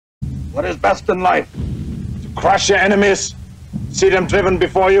What is best in life? To crush your enemies, see them driven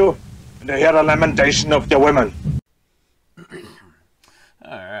before you, and to hear the lamentation of their women.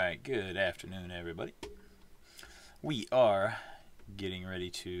 Alright, good afternoon, everybody. We are getting ready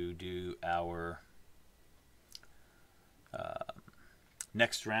to do our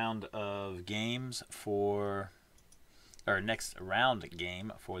next round of games for, or next round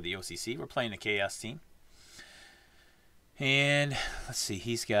game for the OCC. We're playing a Chaos team. And let's see,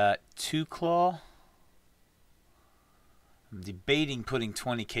 he's got 2 claw. I'm debating putting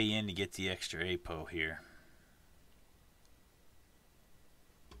 20k in to get the extra APO here.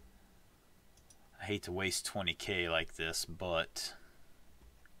 I hate to waste 20k like this, but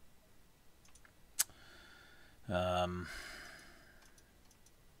it'd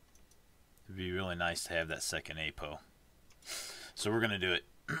be really nice to have that second APO. So we're going to do it.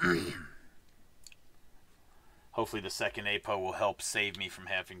 Hopefully the second APO will help save me from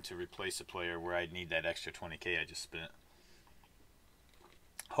having to replace a player where I'd need that extra 20k I just spent.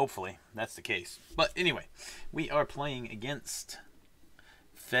 Hopefully that's the case. But anyway, we are playing against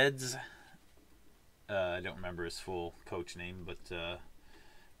Feds. I don't remember his full coach name, but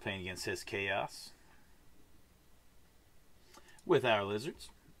playing against his Chaos with our Lizards.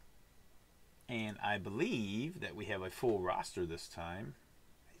 And I believe that we have a full roster this time.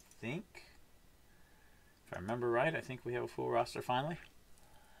 I think, if I remember right, I think we have a full roster finally.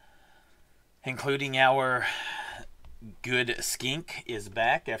 Including our good Skink is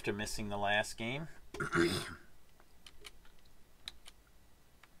back after missing the last game.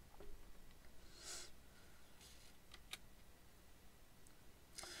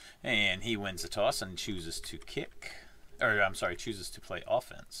 And he wins the toss and chooses to kick. Or, I'm sorry, chooses to play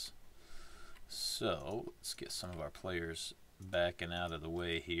offense. So, let's get some of our players backing out of the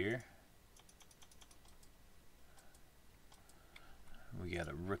way here. We got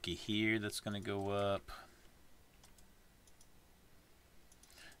a rookie here that's going to go up.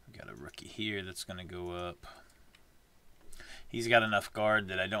 We got a rookie here that's going to go up. He's got enough guard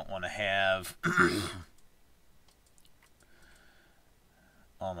that I don't want to have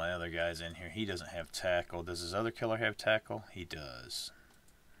all my other guys in here. He doesn't have tackle. Does his other killer have tackle? He does.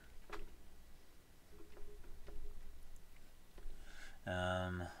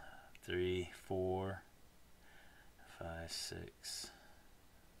 3, 4, 5, 6,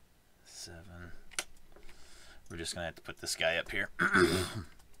 7. We're just gonna have to put this guy up here.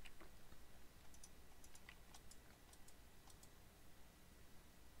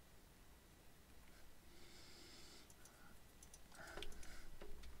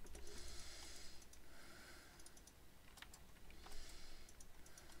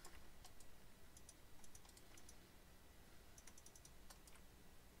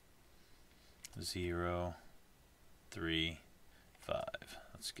 0, 3, 5.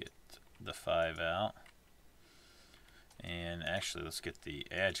 Let's get the 5 out. And actually, let's get the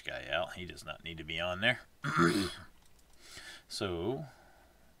edge guy out. He does not need to be on there. So,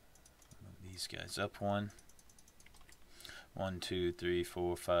 move these guys up 1. 1, 2, 3,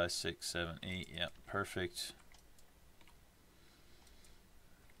 4, 5, 6, 7, 8. Yep, perfect.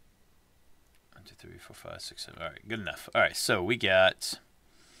 1, 2, 3, 4, 5, 6, 7. All right, good enough. All right, so we got...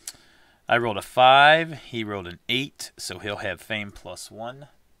 I rolled a 5. He rolled an 8, so he'll have fame +1.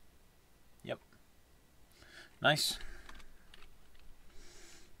 Yep. Nice.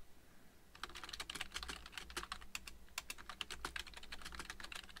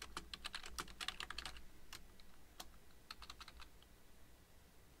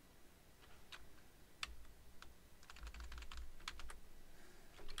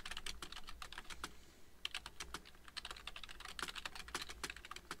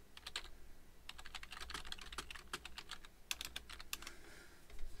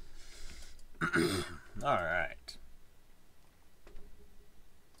 All right.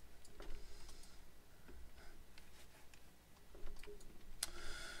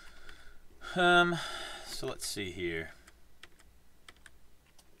 So let's see here.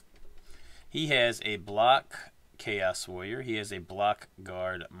 He has a block Chaos Warrior. He has a block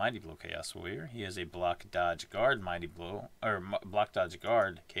guard Mighty Blow Chaos Warrior. He has a block dodge guard Mighty Blow, or block dodge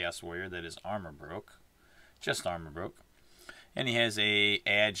guard Chaos Warrior that is armor broke. Just armor broke. And he has a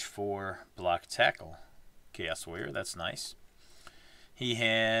edge for block tackle Chaos Warrior. That's nice. He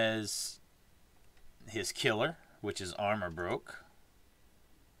has his killer, which is armor broke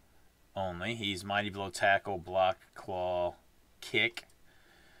only. He's Mighty Blow, tackle, block, claw, kick.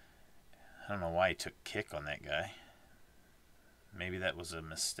 I don't know why he took kick on that guy. Maybe that was a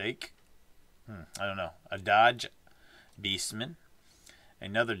mistake. I don't know. A dodge beastman.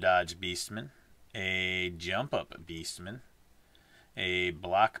 Another dodge beastman. A jump up beastman. a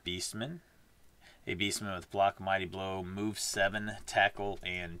block beastman. A beastman with block, mighty blow, move 7, tackle,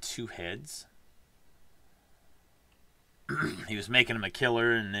 and 2 heads. He was making him a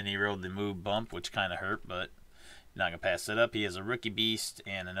killer, and then he rode the move bump, which kind of hurt, but not going to pass it up. He has a rookie beast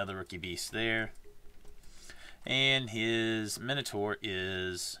and another rookie beast there. And his Minotaur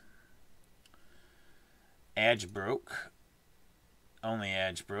is Edge broke. Only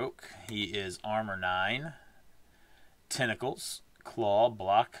Edge broke. He is armor 9. Tentacles, claw,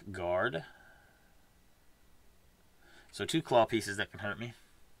 block, guard. So 2 claw pieces that can hurt me.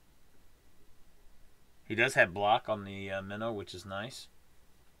 He does have block on the minnow, which is nice.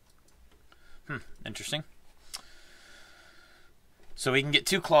 Interesting. So he can get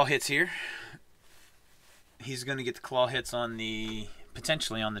 2 claw hits here. He's going to get the claw hits on the,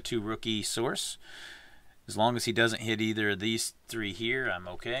 potentially on the 2 rookie source. As long as he doesn't hit either of these 3 here, I'm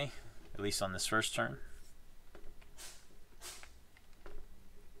okay. At least on this first turn.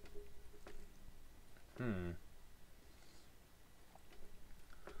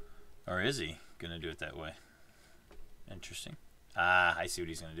 Or is he going to do it that way? Interesting. Ah, I see what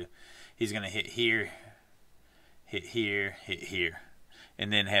he's going to do. He's going to hit here, hit here, hit here.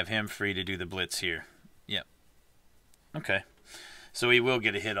 And then have him free to do the blitz here. Yep. Okay. So he will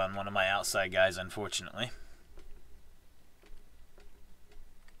get a hit on one of my outside guys, unfortunately.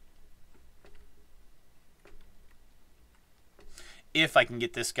 If I can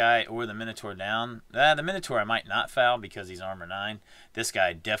get this guy or the Minotaur down. The Minotaur I might not foul because he's armor 9. This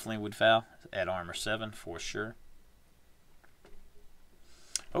guy definitely would foul at armor 7 for sure.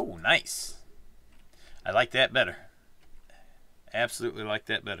 Oh, nice. I like that better. Absolutely like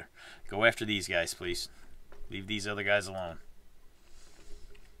that better. Go after these guys, please. Leave these other guys alone.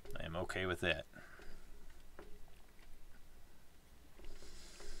 I am okay with that.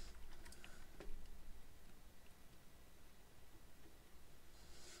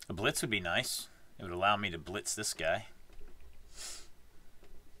 A blitz would be nice. It would allow me to blitz this guy.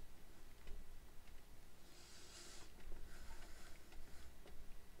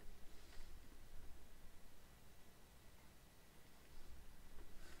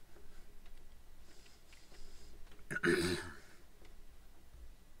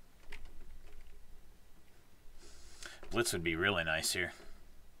 Blitz would be really nice here.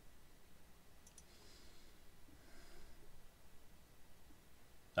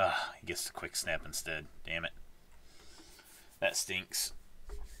 Ah, he gets the quick snap instead. Damn it. That stinks.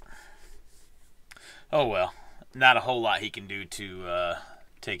 Oh well. Not a whole lot he can do to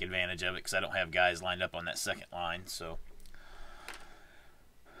take advantage of it because I don't have guys lined up on that second line. So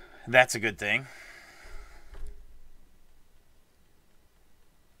that's a good thing.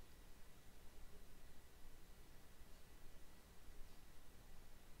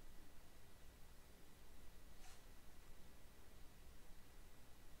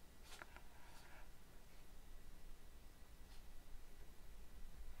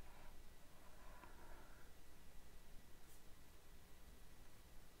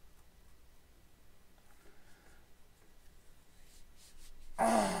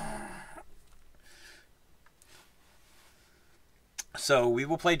 So we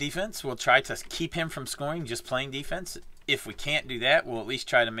will play defense. We'll try to keep him from scoring just playing defense. If we can't do that, we'll at least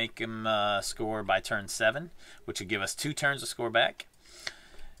try to make him score by turn 7, which would give us 2 turns to score back.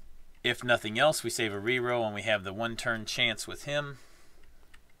 If nothing else, we save a reroll and we have the 1 turn chance with him.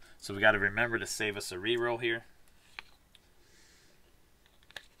 So we got to remember to save us a reroll here.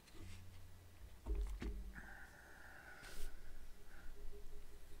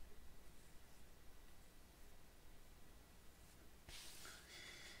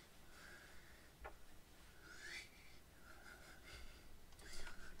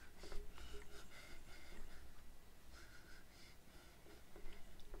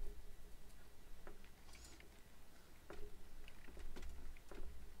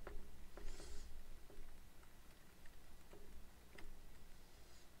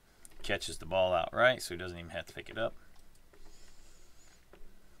 Catches the ball outright, so he doesn't even have to pick it up.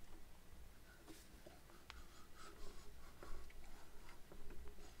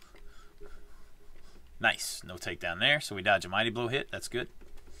 Nice. No takedown there, so we dodge a mighty blow hit. That's good.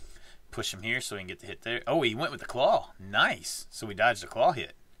 Push him here so he can get the hit there. Oh, he went with the claw. Nice. So we dodged a claw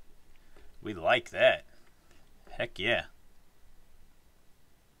hit. We like that. Heck yeah.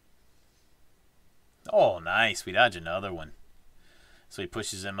 Oh, nice. We dodge another one. So he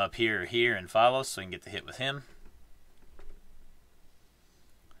pushes him up here or here and follows so he can get the hit with him.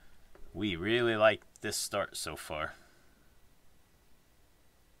 We really like this start so far.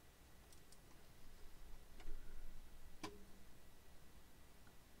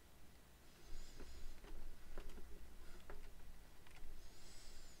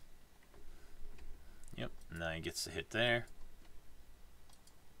 Yep, now he gets the hit there.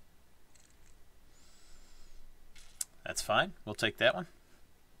 That's fine. We'll take that one.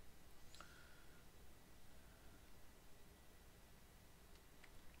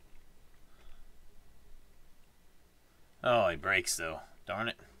 Oh, he breaks though. Darn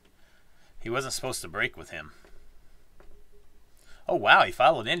it. He wasn't supposed to break with him. Oh, wow. He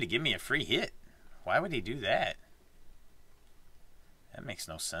followed in to give me a free hit. Why would he do that? That makes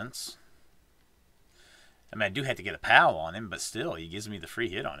no sense. I mean, I do have to get a PAL on him, but still, he gives me the free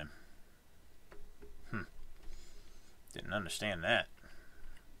hit on him. Didn't understand that.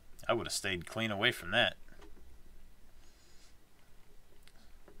 I would have stayed clean away from that.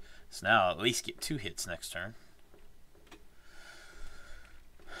 So now I'll at least get 2 hits next turn.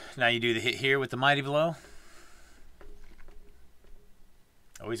 Now you do the hit here with the Mighty Blow.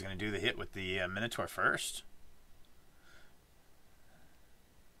 Oh, he's going to do the hit with the Minotaur first.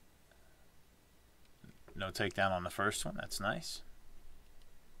 No takedown on the first one. That's nice.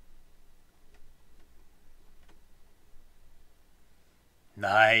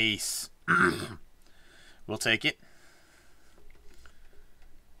 Nice. We'll take it.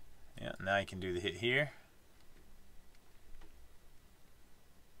 Yeah, now you can do the hit here.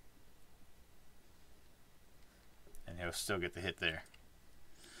 And he'll still get the hit there.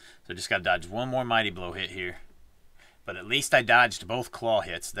 So just got to dodge one more Mighty Blow hit here. But at least I dodged both claw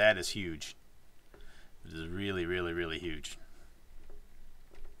hits. That is huge. This is really, really, really huge.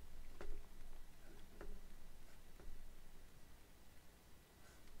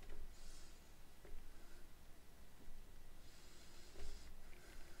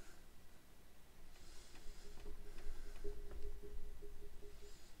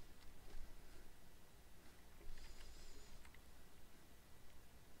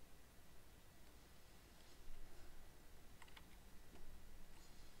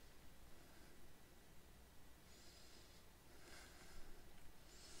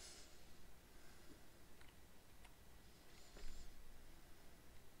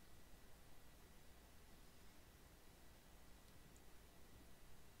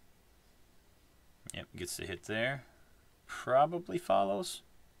 Yep, gets the hit there. Probably follows.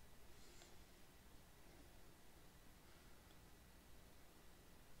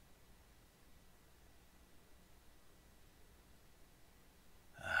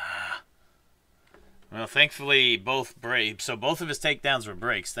 Well, thankfully both break. So both of his takedowns were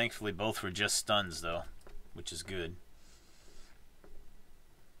breaks. Thankfully both were just stuns though, which is good.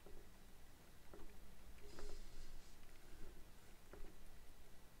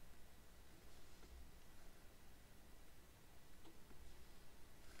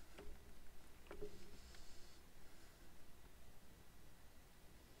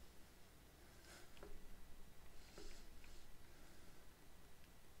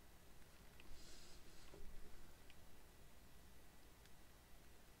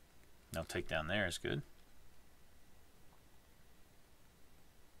 No takedown there is good.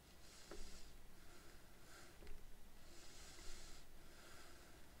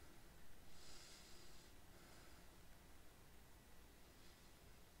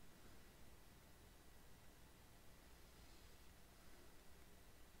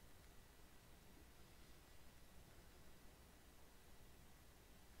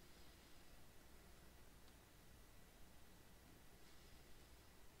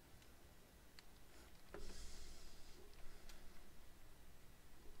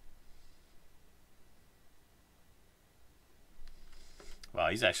 Wow,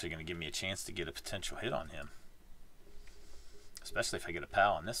 he's actually going to give me a chance to get a potential hit on him. Especially if I get a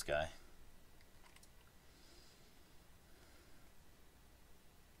PAL on this guy.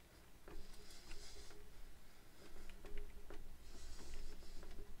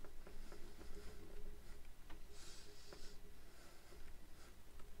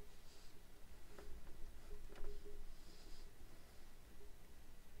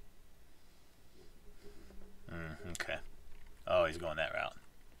 Okay. Oh, he's going that route.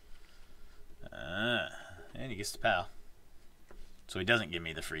 And he gets the PAL. So he doesn't give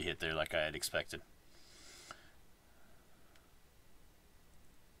me the free hit there like I had expected.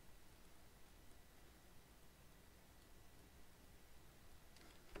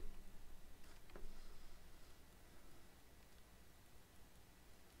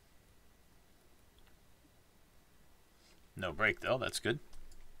 No break though, that's good.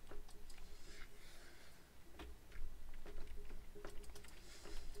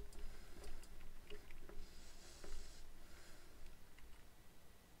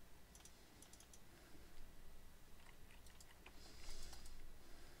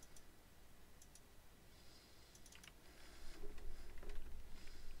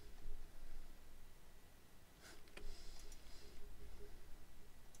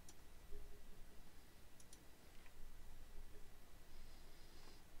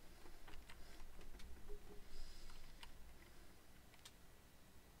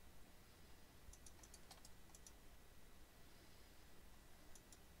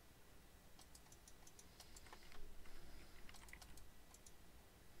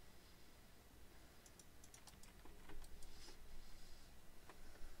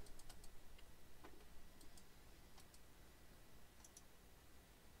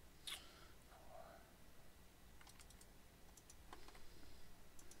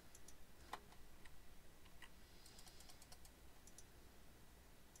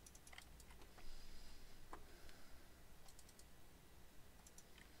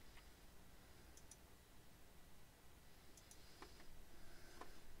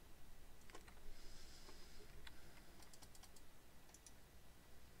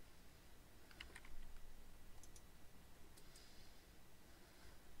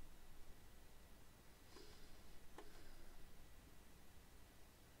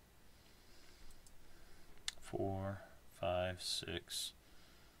 4, 5, 6.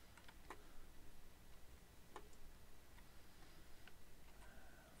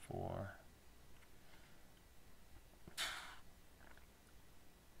 4.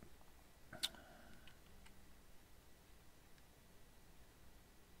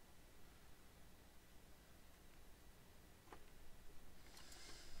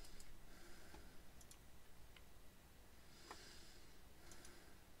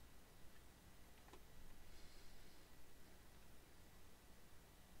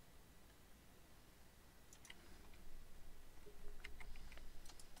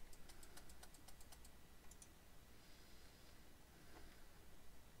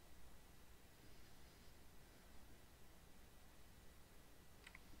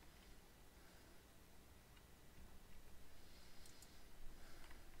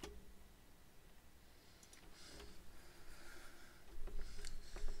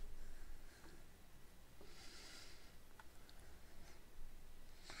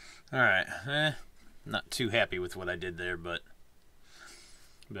 Alright, not too happy with what I did there, but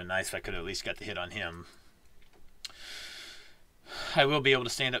it would have been nice if I could have at least got the hit on him. I will be able to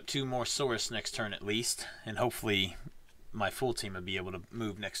stand up 2 more Saurus next turn at least, and hopefully my full team will be able to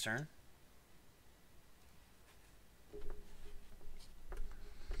move next turn.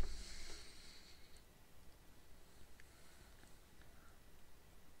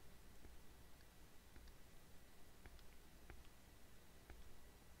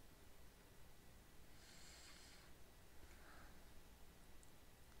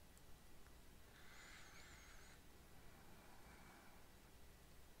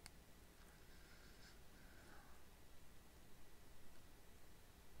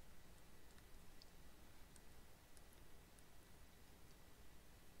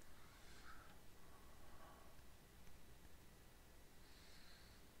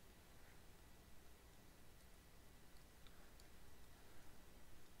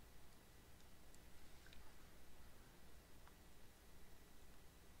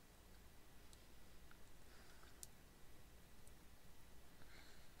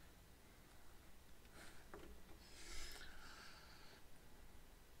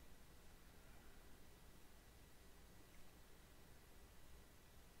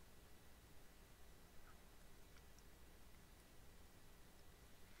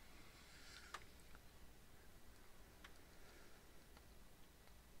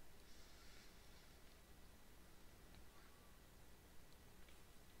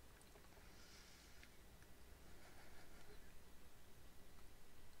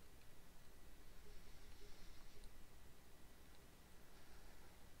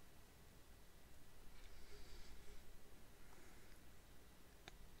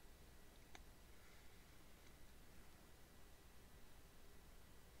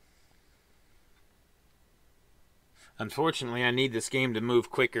 Unfortunately, I need this game to move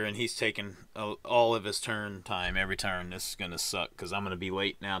quicker, and he's taking all of his turn time every turn. This is going to suck because I'm going to be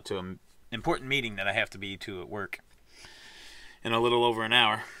late now to an important meeting that I have to be to at work in a little over an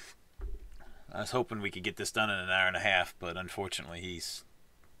hour. I was hoping we could get this done in an hour and a half, but unfortunately he's...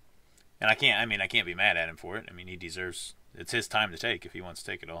 And I can't be mad at him for it. I mean, he deserves... It's his time to take if he wants to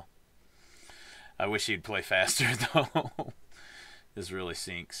take it all. I wish he'd play faster, though. This really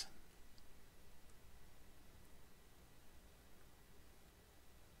sinks.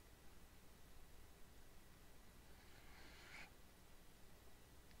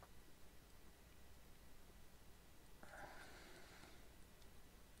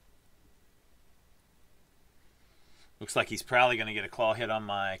 Looks like he's probably going to get a claw hit on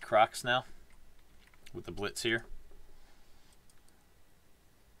my Crocs now with the blitz here.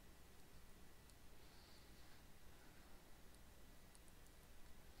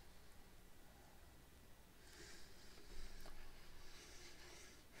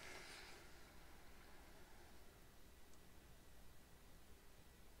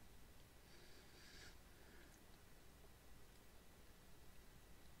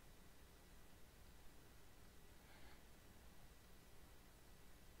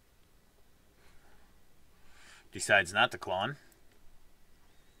 Decides not to claw.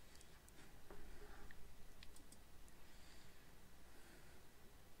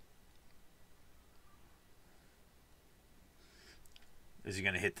 Is he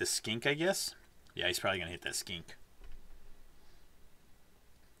going to hit the skink, I guess? Yeah, he's probably going to hit that skink.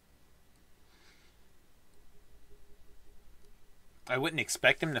 I wouldn't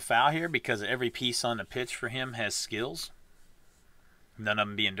expect him to foul here because every piece on the pitch for him has skills. None of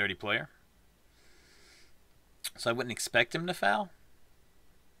them being dirty player. So I wouldn't expect him to foul.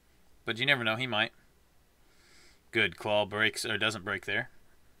 But you never know, he might. Good, claw breaks or doesn't break there.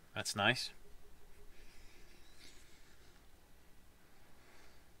 That's nice.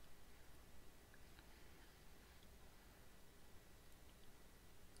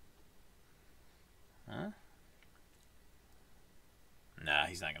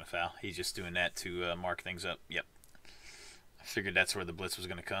 he's not going to foul. He's just doing that to mark things up. Yep. I figured that's where the blitz was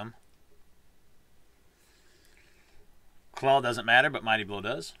going to come. Claw doesn't matter, but Mighty Blow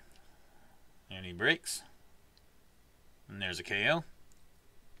does. And he breaks. And there's a KO.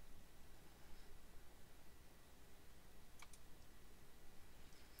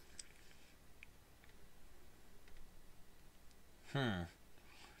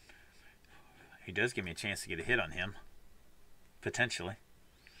 He does give me a chance to get a hit on him. Potentially.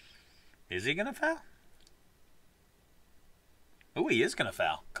 Is he going to foul? Oh, he is going to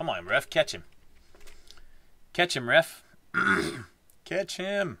foul. Come on, ref. Catch him. Catch him, ref. Catch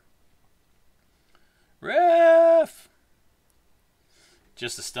him. Ref.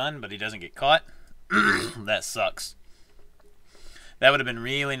 Just a stun, but he doesn't get caught. That sucks. That would have been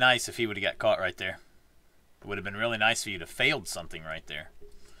really nice if he would have got caught right there. It would have been really nice for you to failed something right there.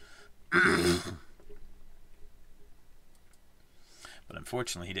 But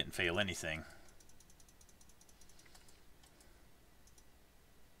unfortunately, he didn't fail anything.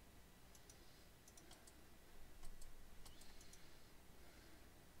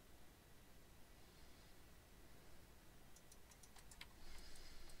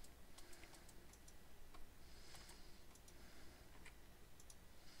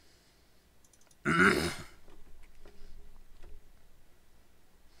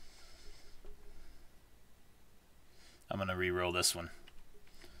 I'm going to re-roll this one.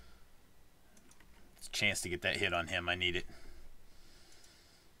 It's a chance to get that hit on him. I need it.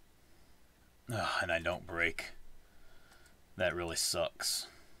 Oh, and I don't break. That really sucks.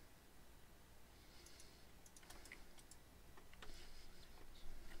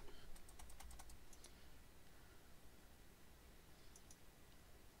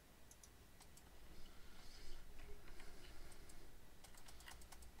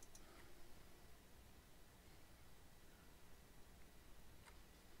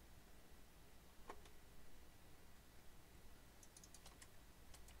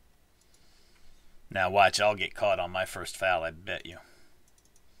 Now watch, I'll get caught on my first foul, I bet you.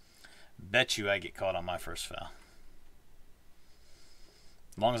 Bet you I get caught on my first foul.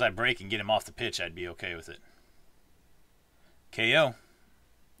 As long as I break and get him off the pitch, I'd be okay with it. KO.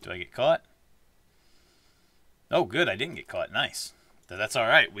 Do I get caught? Oh, good, I didn't get caught. Nice. That's all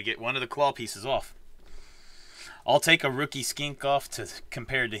right. We get one of the claw pieces off. I'll take a rookie skink off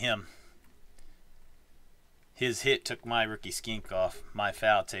compared to him. His hit took my rookie skink off. My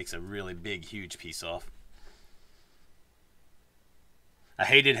foul takes a really big, huge piece off. I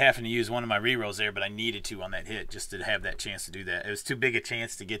hated having to use one of my rerolls there, but I needed to on that hit just to have that chance to do that. It was too big a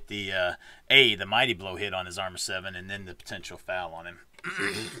chance to get the the Mighty Blow hit on his armor 7 and then the potential foul on him.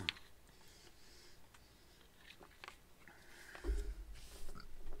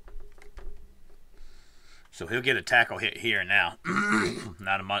 So he'll get a tackle hit here now.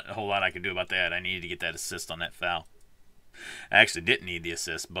 Not a whole lot I could do about that. I needed to get that assist on that foul. I actually didn't need the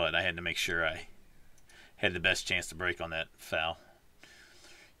assist, but I had to make sure I had the best chance to break on that foul.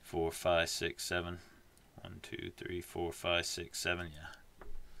 4, 5, 6, 7. 1, 2, 3, 4, 5, 6, 7. Yeah.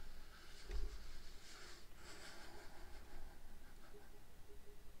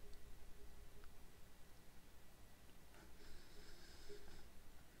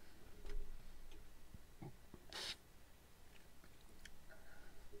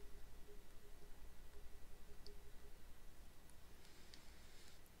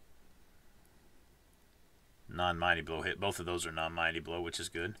 Non-Mighty Blow hit. Both of those are non-Mighty Blow, which is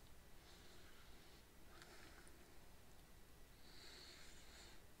good.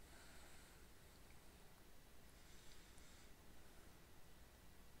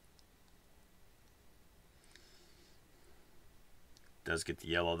 Does get the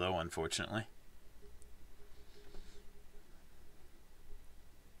yellow, though, unfortunately.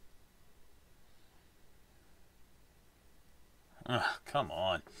 Ugh, come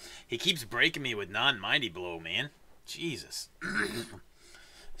on. He keeps breaking me with non-Mighty Blow, man. Jesus.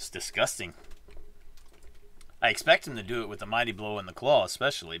 It's disgusting. I expect him to do it with the Mighty Blow and the Claw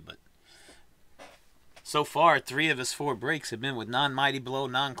especially, but so far 3 of his 4 breaks have been with non-Mighty Blow,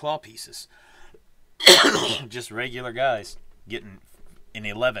 non-Claw pieces. Just regular guys getting an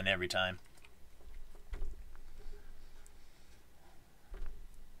 11 every time.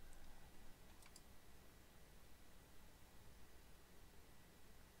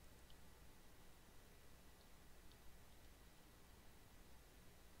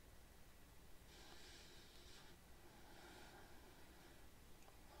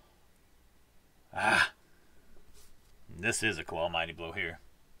 This is a Claw Mighty Blow here.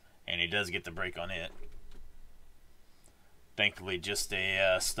 And he does get the break on it. Thankfully, just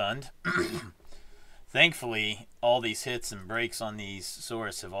a stunned. Thankfully, all these hits and breaks on these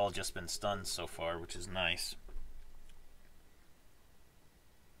Saurus have all just been stunned so far, which is nice.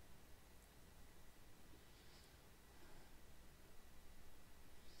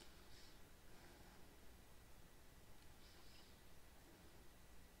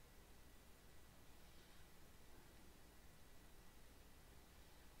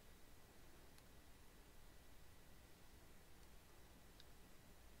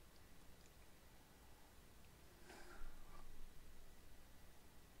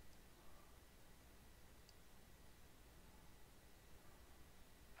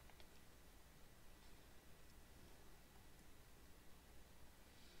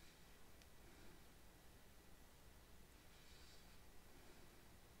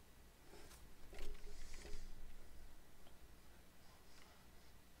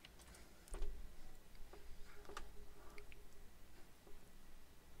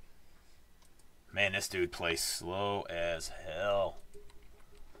 Man, this dude plays slow as hell.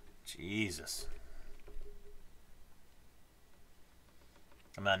 Jesus.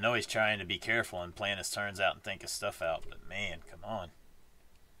 I mean, I know he's trying to be careful and plan his turns out and think his stuff out, but man, come on.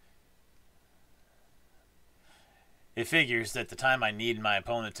 It figures that the time I need my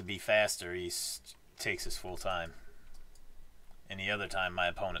opponent to be faster, he takes his full time. And the other time, my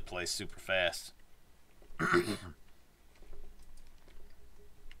opponent plays super fast.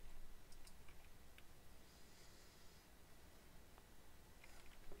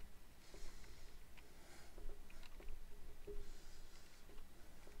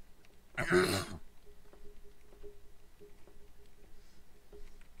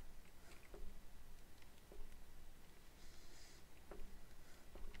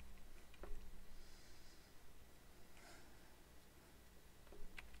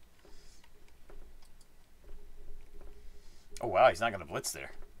 Oh wow, he's not going to blitz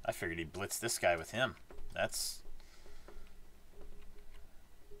there. I figured he'd blitz this guy with him. That's...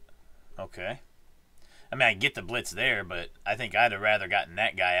 okay. I mean, I get the blitz there, but I think I'd have rather gotten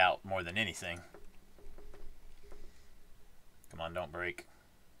that guy out more than anything. Come on, don't break.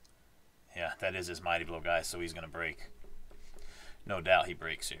 Yeah, that is his Mighty Blow guy, so he's going to break. No doubt he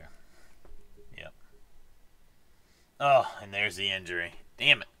breaks here. Yep. Oh, and there's the injury.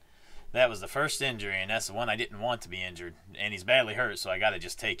 Damn it. That was the first injury, and that's the one I didn't want to be injured. And he's badly hurt, so I got to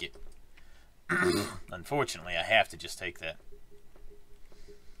just take it. Unfortunately, I have to just take that.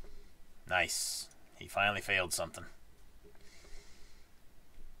 Nice. He finally failed something.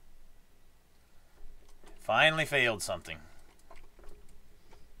 Finally failed something.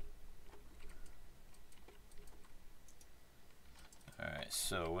 Alright,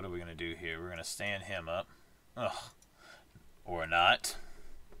 so what are we going to do here? We're going to stand him up. Ugh. Or not.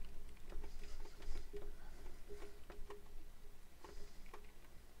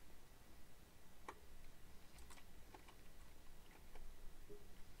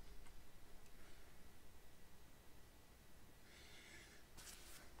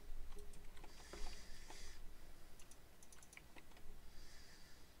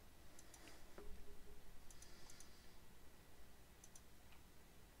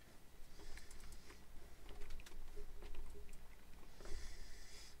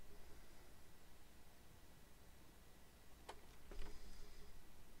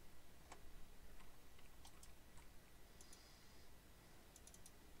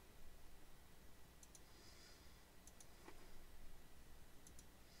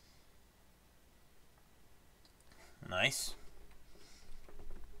 Nice.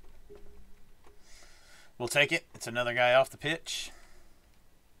 We'll take it. It's another guy off the pitch.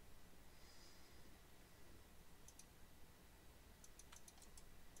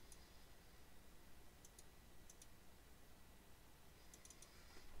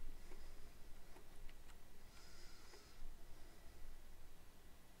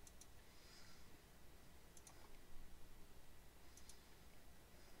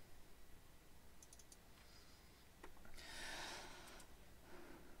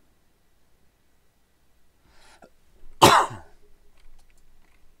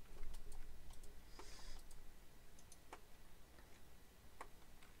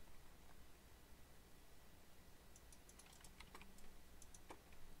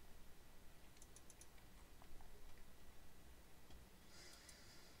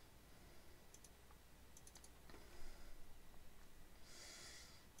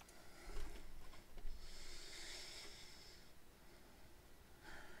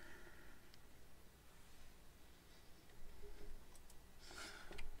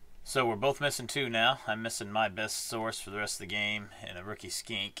 So we're both missing 2 now. I'm missing my best source for the rest of the game and a rookie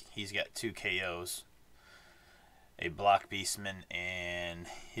skink. He's got 2 KOs. A block beastman and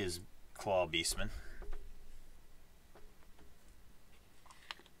his claw beastman.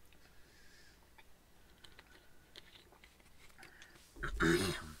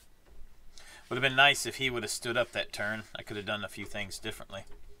 Would have been nice if he would have stood up that turn. I could have done a few things differently.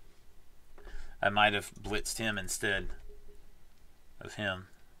 I might have blitzed him instead of him.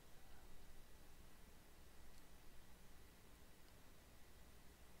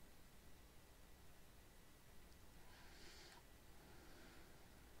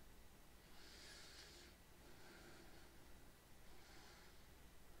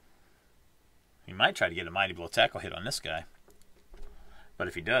 He might try to get a Mighty Blow tackle hit on this guy. But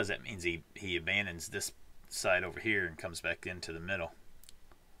if he does, that means he abandons this side over here and comes back into the middle.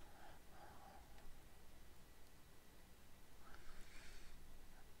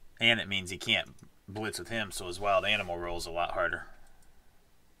 And it means he can't blitz with him, so his wild animal rolls a lot harder.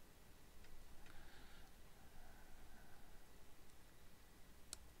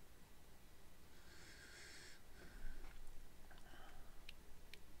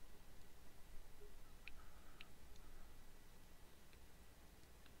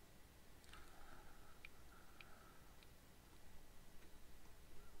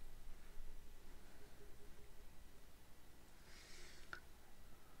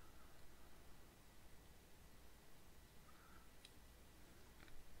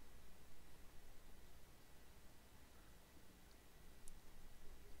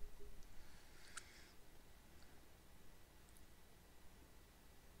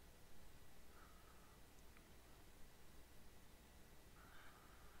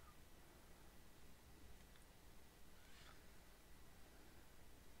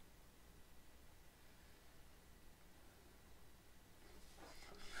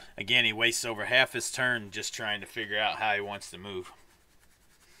 Again, he wastes over half his turn just trying to figure out how he wants to move.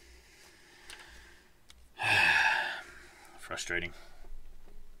 Frustrating.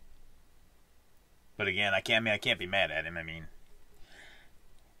 But again, I can't be mad at him. I mean,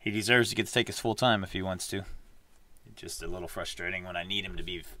 he deserves to get to take his full time if he wants to. It's just a little frustrating when I need him to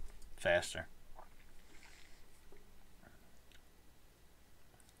be faster.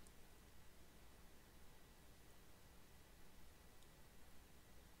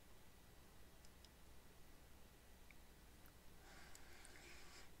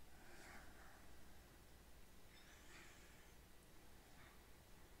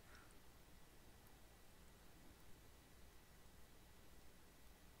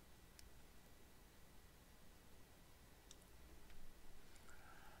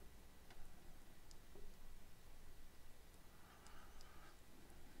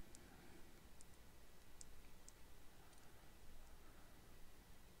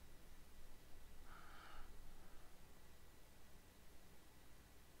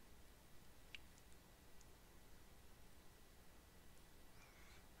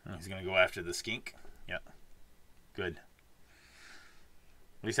 He's going to go after the skink. Yep. Good.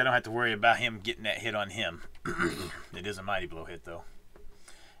 At least I don't have to worry about him getting that hit on him. It is a Mighty Blow hit, though.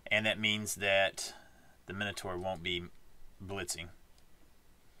 And that means that the Minotaur won't be blitzing.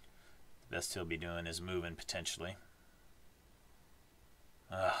 The best he'll be doing is moving, potentially.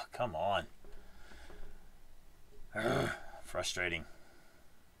 Ugh, come on. Ugh, frustrating.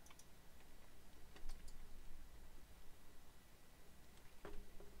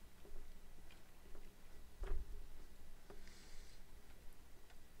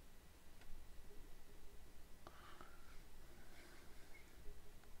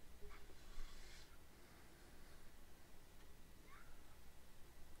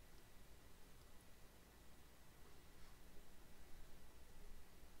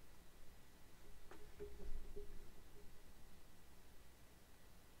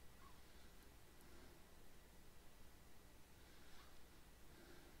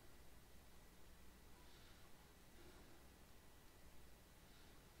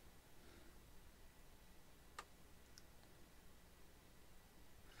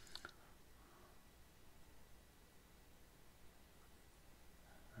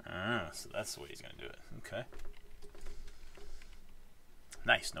 So that's the way he's going to do it. Okay.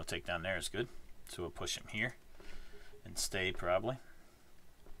 Nice. No takedown there is good. So we'll push him here and stay probably.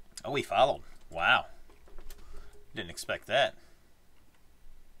 Oh, he followed. Wow. Didn't expect that.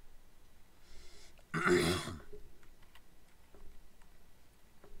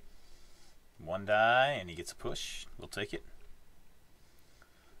 One die and he gets a push. We'll take it.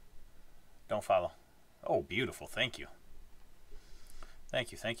 Don't follow. Oh, beautiful. Thank you.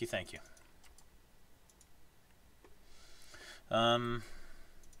 Thank you, thank you, thank you. 3, 4,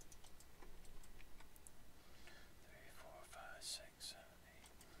 5, 6, 7,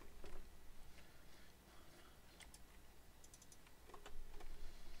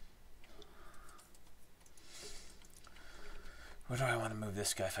 8. Where do I want to move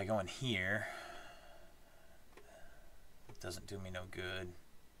this guy? If I go in here, it doesn't do me no good.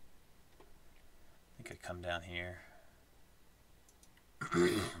 I think I come down here. 3, 4,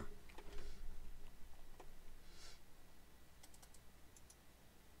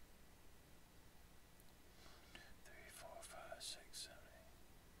 5, 6, 7, 8.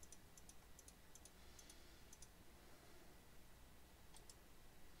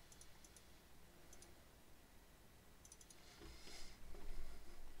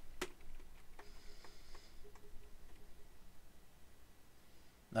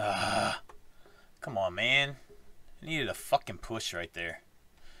 Ah, come on, man. I needed a fucking push right there.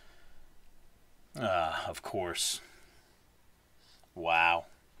 Ah, of course. Wow.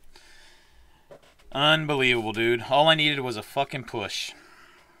 Unbelievable, dude. All I needed was a fucking push.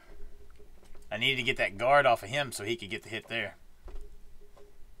 I needed to get that guard off of him so he could get the hit there.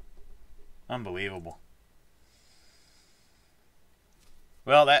 Unbelievable.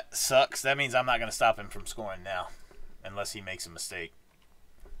 Well, that sucks. That means I'm not going to stop him from scoring now. Unless he makes a mistake.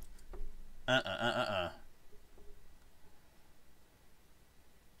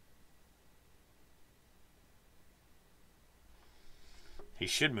 He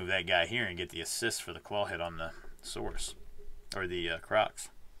should move that guy here and get the assist for the claw hit on the source. Or the Crocs.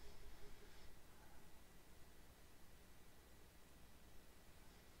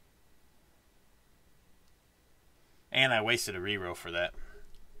 And I wasted a reroll for that.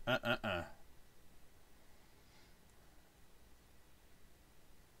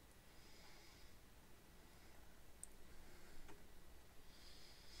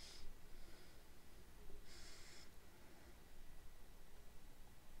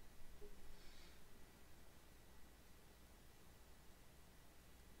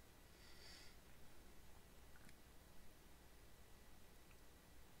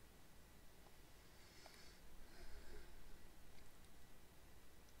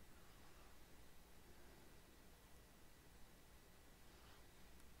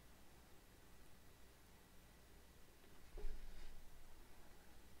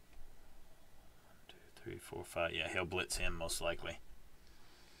 3, 4, 5. Yeah, he'll blitz him most likely.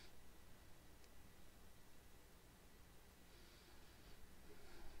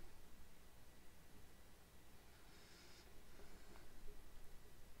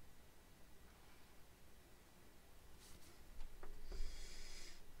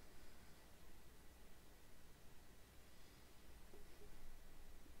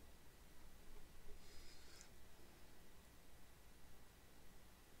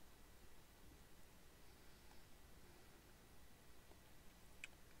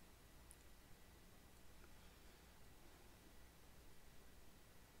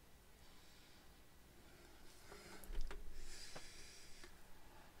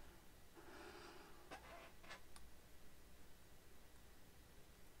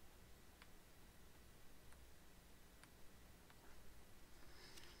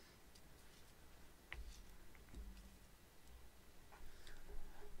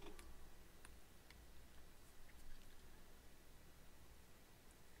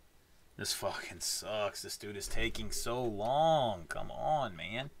 This fucking sucks. This dude is taking so long. Come on,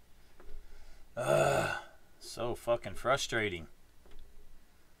 man. Ugh. So fucking frustrating.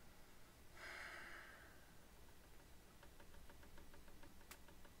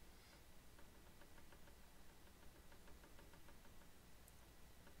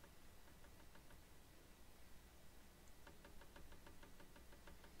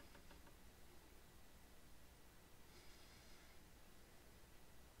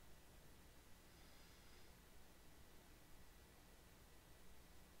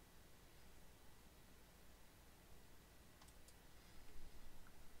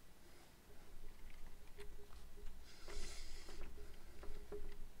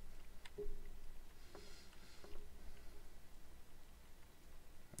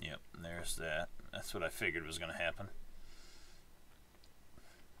 There's that. That's what I figured was going to happen.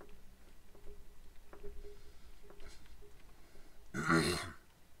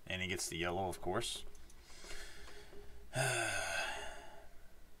 And he gets the yellow, of course. Oh,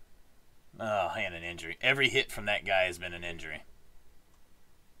 and an injury. Every hit from that guy has been an injury.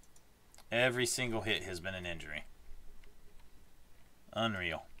 Every single hit has been an injury.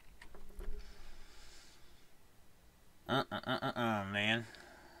 Unreal. Man.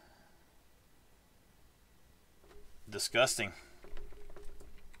 Disgusting.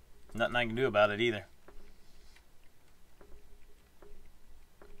 Nothing I can do about it either.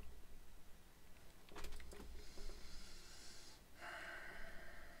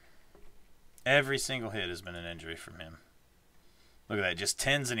 Every single hit has been an injury from him. Look at that. Just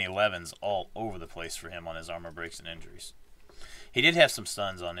 10s and 11s all over the place for him on his armor breaks and injuries. He did have some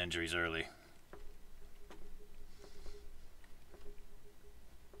stuns on injuries early.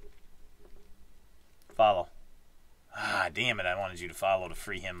 Follow. Ah, damn it. I wanted you to follow to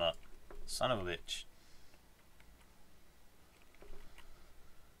free him up. Son of a bitch.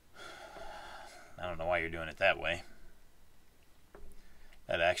 I don't know why you're doing it that way.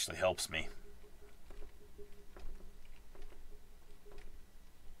 That actually helps me.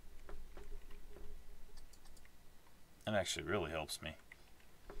 That actually really helps me.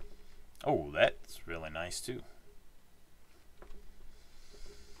 Oh, that's really nice too.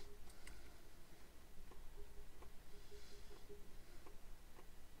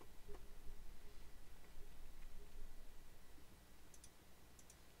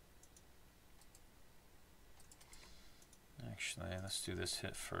 Actually, let's do this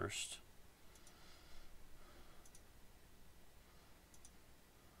hit first.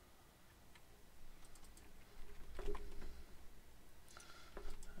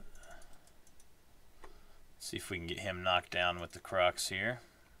 See if we can get him knocked down with the Crocs here.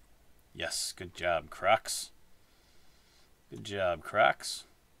 Yes, good job, Crocs. Good job, Crocs.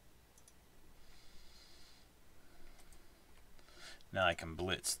 Now I can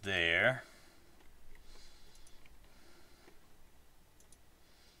blitz there.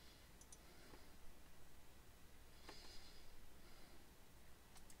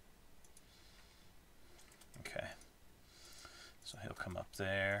 Okay. So he'll come up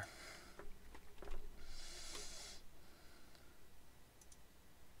there.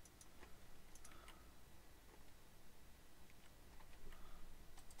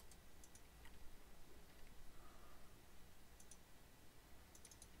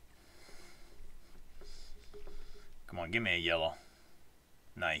 Come on, give me a yellow.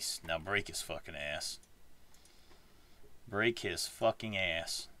 Nice. Now break his fucking ass. Break his fucking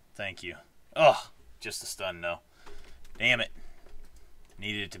ass. Thank you. Oh, just a stun, though. Damn it.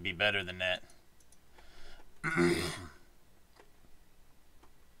 Needed it to be better than that.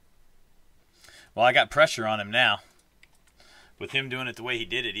 Well, I got pressure on him now. With him doing it the way he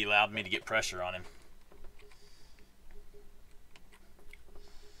did it, he allowed me to get pressure on him.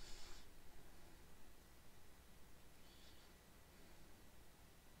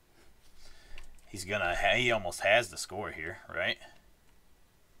 He's gonna, he almost has the score here, right?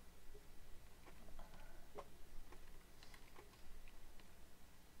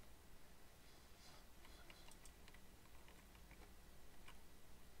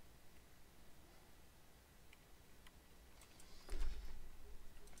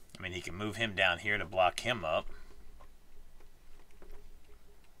 I mean, he can move him down here to block him up.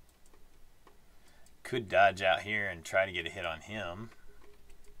 Could dodge out here and try to get a hit on him.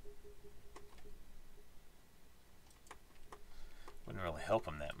 Wouldn't really help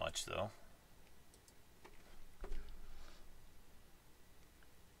him that much, though.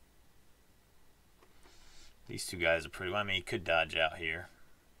 These two guys are pretty well. I mean, he could dodge out here.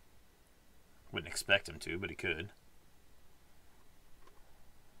 Wouldn't expect him to, but he could.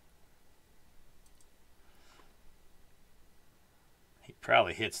 He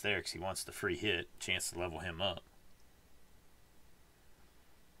probably hits there because he wants the free hit. Chance to level him up.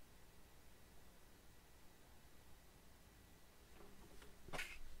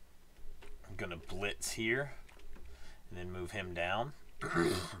 Gonna blitz here and then move him down.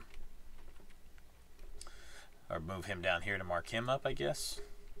 Or move him down here to mark him up, I guess.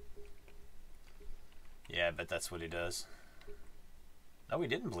 Yeah, I bet that's what he does. No, he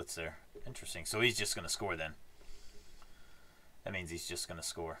didn't blitz there. Interesting. So he's just gonna score then. That means he's just gonna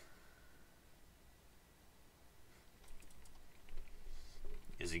score.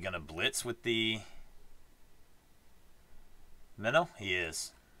 Is he gonna blitz with the minnow? He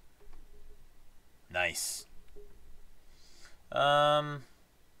is. Nice.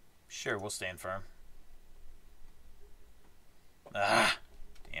 Sure, we'll stand firm. Ah,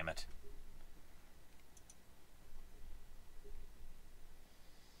 damn it.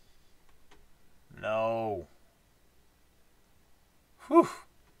 No. Whew.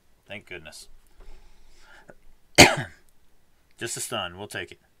 Thank goodness. Just a stun. We'll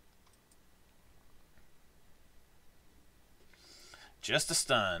take it. Just a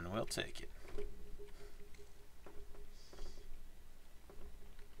stun. We'll take it.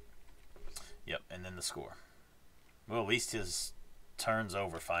 Yep, and then the score. Well, at least his turn's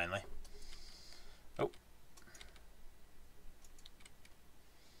over finally. Oh.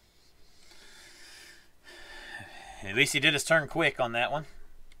 At least he did his turn quick on that one.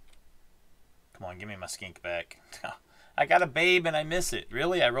 Come on, give me my skink back. I got a babe and I miss it.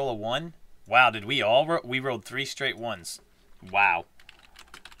 Really? I roll a 1? Wow, did we all we rolled 3 straight 1s. Wow.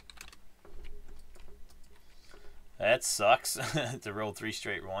 That sucks to roll 3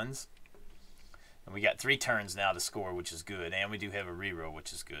 straight 1s. And we got 3 turns now to score, which is good. And we do have a reroll,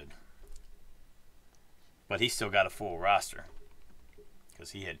 which is good. But he still got a full roster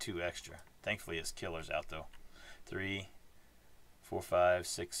because he had 2 extra. Thankfully, his killer's out, though. 3, 4, 5,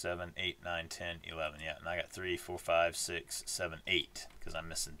 6, 7, 8, 9, 10, 11. Yeah, and I got 3, 4, 5, 6, 7, 8 because I'm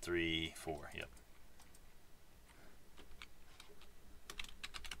missing 3, 4. Yep.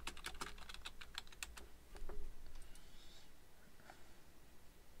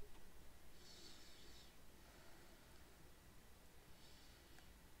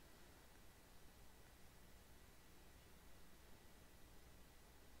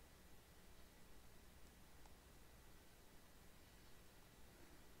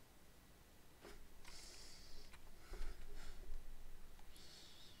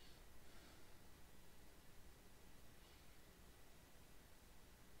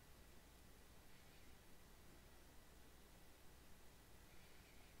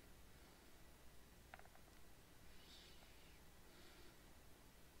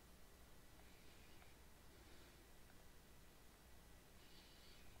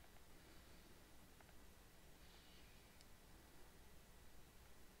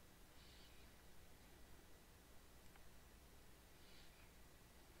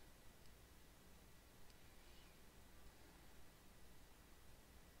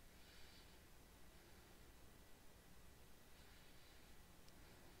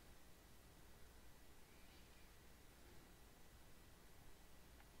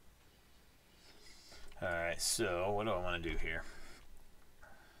 Alright, so what do I want to do here?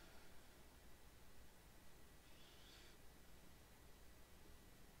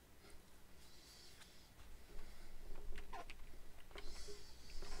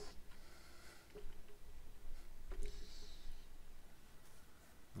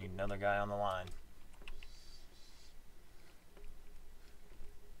 Need another guy on the line.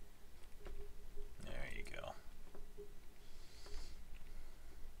 There you go.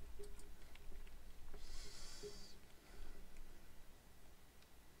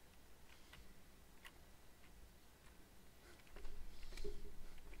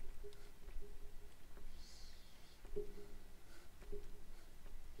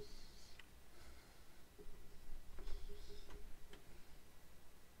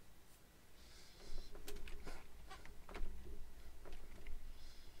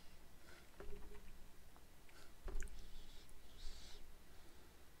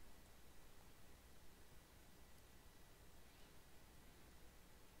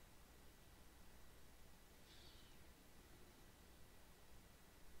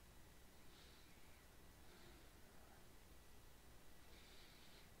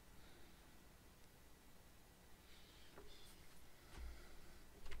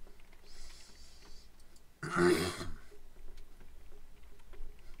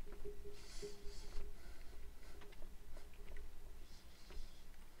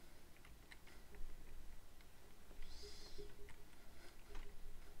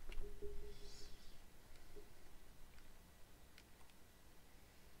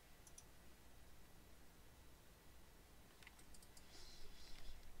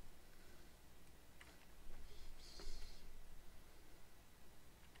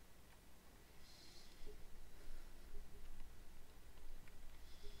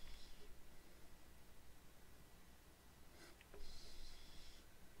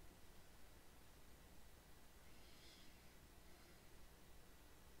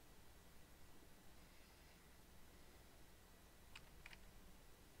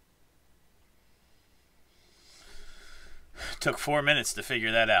 Took 4 minutes to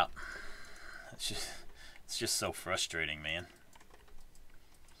figure that out. It's just so frustrating, man.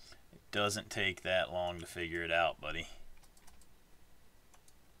 It doesn't take that long to figure it out, buddy.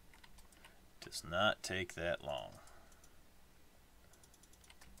 It does not take that long.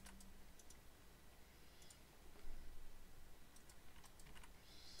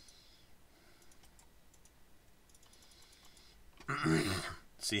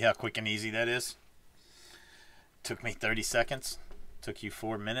 See how quick and easy that is? Took me 30 seconds. Took you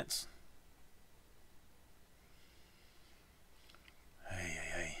 4 minutes. Hey,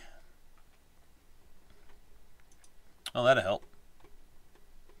 hey, hey. Oh, that'll help.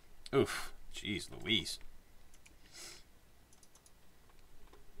 Oof. Jeez Louise.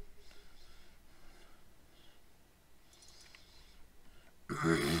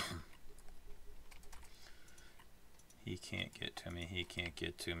 He can't get to me. He can't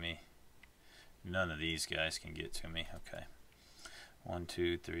get to me. None of these guys can get to me. Okay. 1,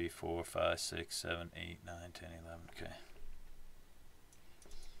 2, 3, 4, 5, 6, 7, 8, 9, 10, 11. Okay.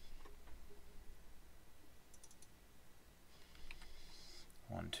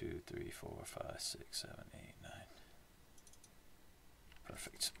 One, 2, 3, 4, 5, 6, 7, 8, 9.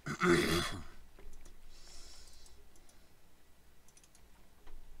 Perfect.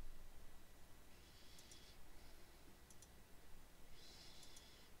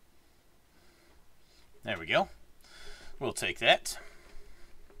 We'll take that.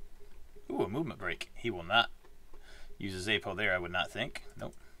 Ooh, a movement break. He will not use his Apo there, I would not think.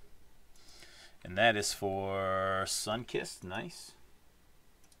 Nope. And that is for Sunkissed. Nice.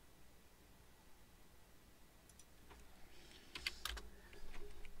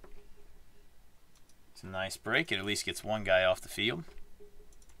 It's a nice break. It at least gets one guy off the field.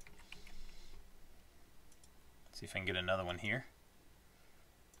 Let's see if I can get another one here.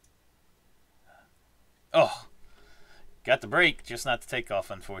 Oh! Got the break, just not the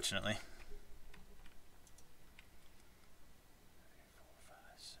takeoff, unfortunately.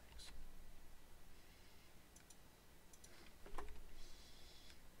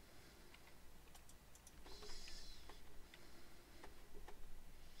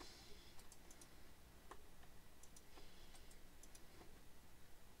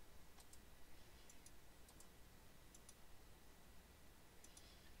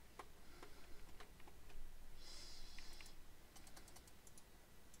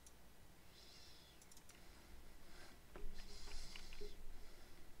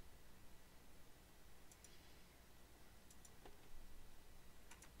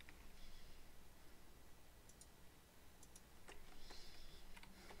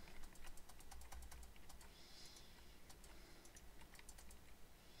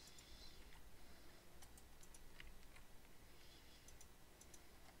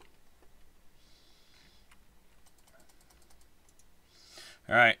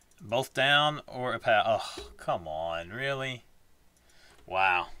 All right, both down or a POW. Oh, come on, really?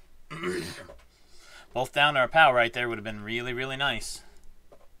 Wow. Both down or a POW right there would have been really, really nice.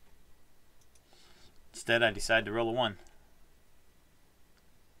 Instead, I decided to roll a 1.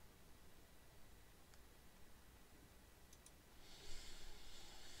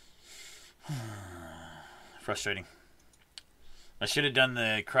 Frustrating. I should have done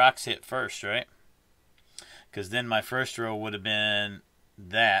the Crocs hit first, right? Because then my first roll would have been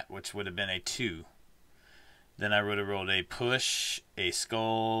that, which would have been a 2. Then I would have rolled a push, a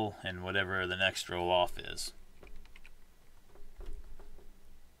skull, and whatever the next roll off is.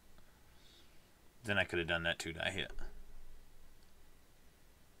 Then I could have done that 2-die hit.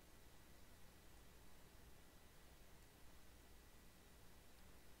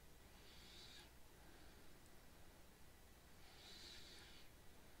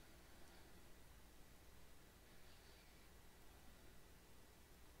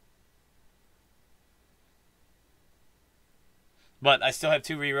 But I still have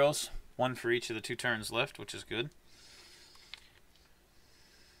 2 rerolls, 1 for each of the 2 turns left, which is good.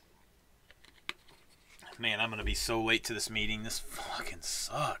 Man, I'm going to be so late to this meeting. This fucking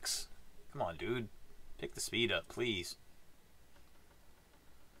sucks. Come on, dude. Pick the speed up, please.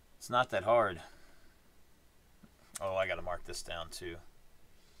 It's not that hard. Oh, I got to mark this down, too.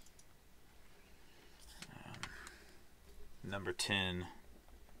 Number 10.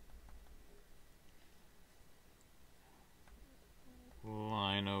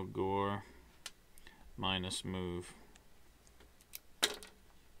 Lino Gore minus move.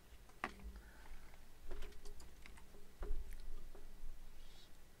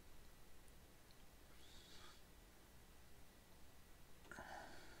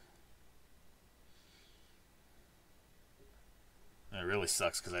 It really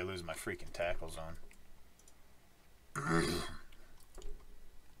sucks because I lose my freaking tackle zone.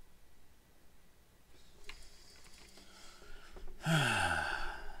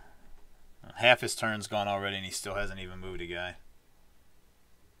 Half his turn's gone already and he still hasn't even moved a guy.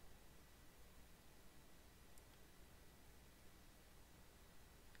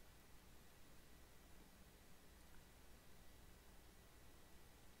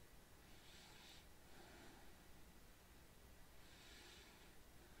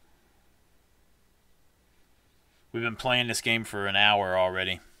 We've been playing this game for an hour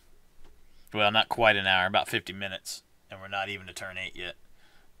already. Well, not quite an hour, about 50 minutes. And we're not even to turn 8 yet.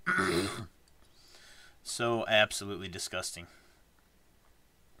 So absolutely disgusting.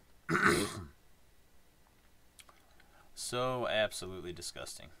 So absolutely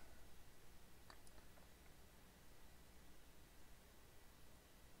disgusting.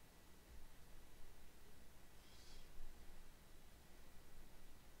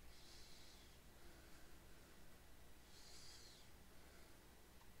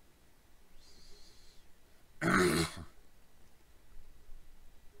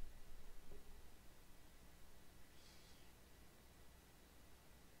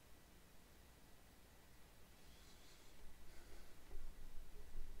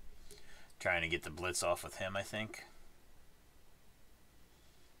 Trying to get the blitz off with him, I think.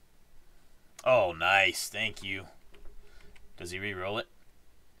 Oh, nice. Thank you. Does he re-roll it?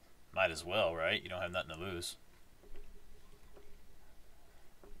 Might as well, right? You don't have nothing to lose.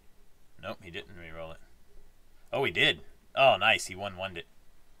 Nope, he didn't re-roll it. Oh, he did. Oh, nice. He one-one'd it.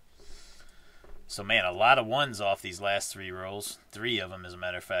 So, man, a lot of ones off these last 3 rolls. 3 of them, as a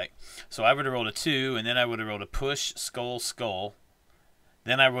matter of fact. So I would have rolled a 2, and then I would have rolled a push, skull, skull.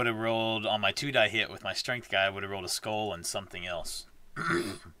 Then I would have rolled, on my 2-die hit with my strength guy, I would have rolled a skull and something else.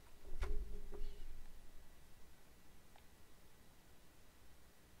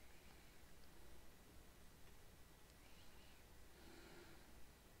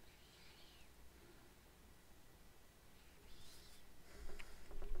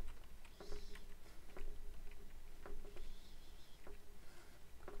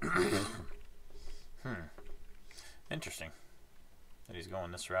 Interesting that he's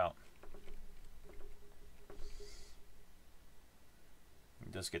going this route.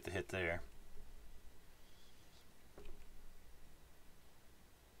 He does get the hit there.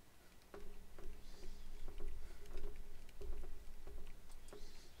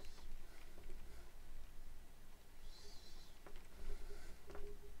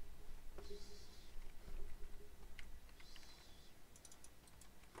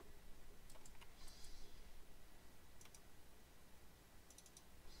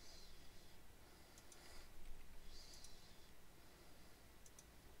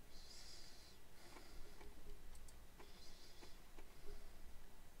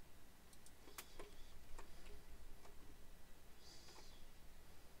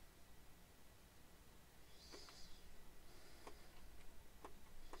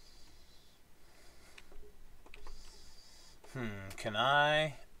 Can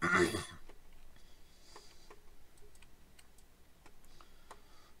I?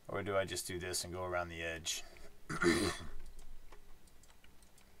 Or do I just do this and go around the edge?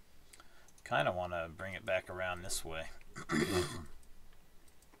 Kind of want to bring it back around this way.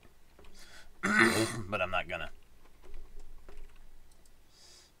 But I'm not gonna.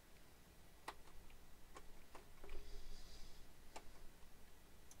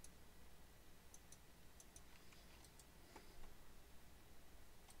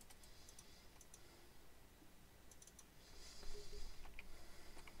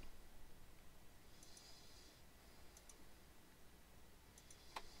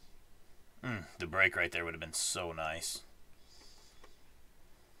 The break right there would have been so nice.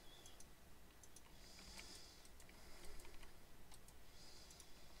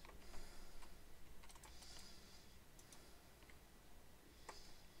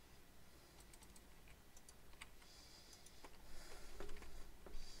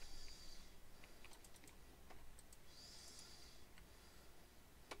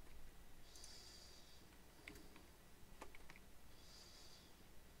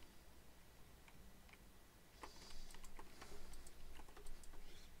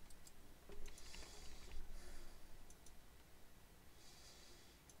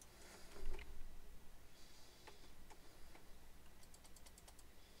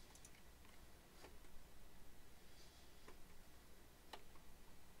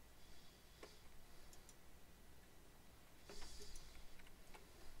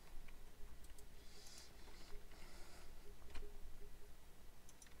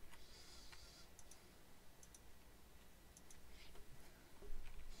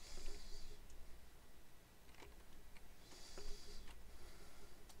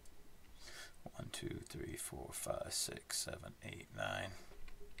 One, 2, 3, 4, 5, 6, 7, 8, 9.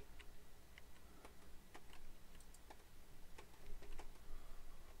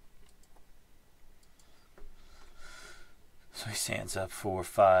 So he stands up 4,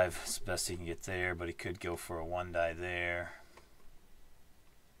 5. It's the best he can get there, but he could go for a 1-die there.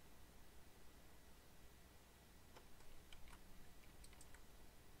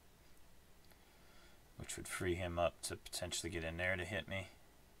 Which would free him up to potentially get in there to hit me.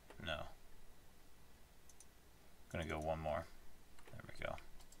 No. I'm going to go one more. There we go.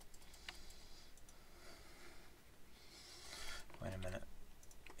 Wait a minute.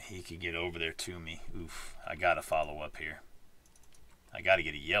 He could get over there to me. Oof. I got to follow up here. I got to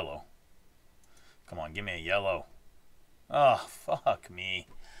get a yellow. Come on, give me a yellow. Oh, fuck me.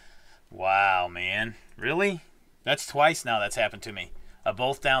 Wow, man. Really? That's twice now that's happened to me. A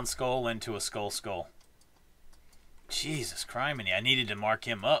both down skull into a skull skull. Jesus criminy. I needed to mark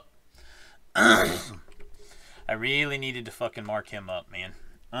him up. I really needed to fucking mark him up, man.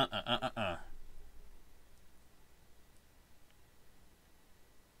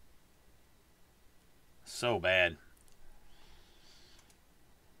 So bad.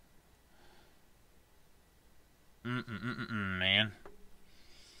 Man.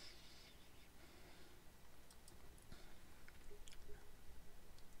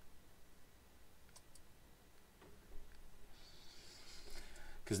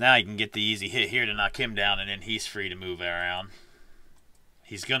 now he can get the easy hit here to knock him down, and then he's free to move around.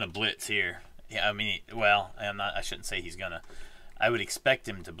 He's gonna blitz here. Yeah, I mean, well, I shouldn't say he's gonna. I would expect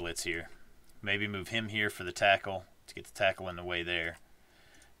him to blitz here. Maybe move him here for the tackle to get the tackle in the way there.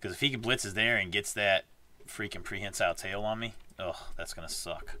 Because if he blitzes there and gets that freaking prehensile tail on me, ugh, that's gonna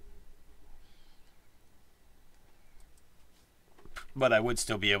suck. But I would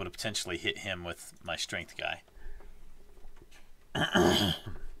still be able to potentially hit him with my strength guy.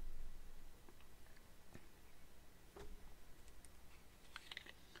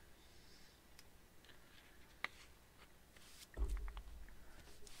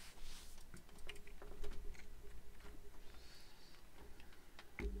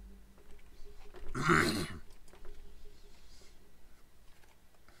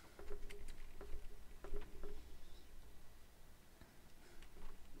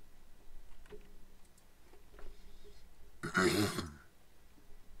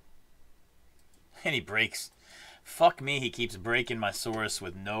 And he breaks. Fuck me, he keeps breaking my Saurus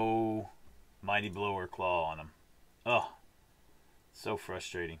with no Mighty Blow or Claw on him. Oh, so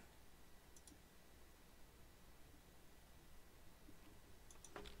frustrating.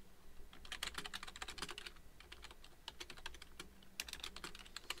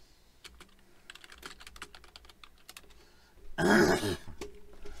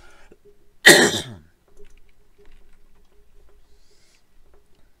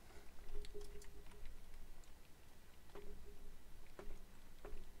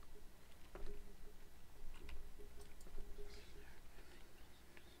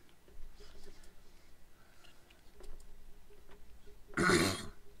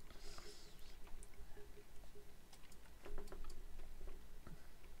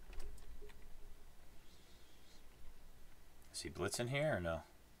 Is he blitzing here or no?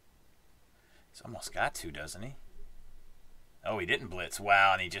 He's almost got to, doesn't he? Oh, he didn't blitz.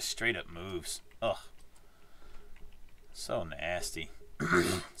 Wow, and he just straight up moves. Ugh. So nasty.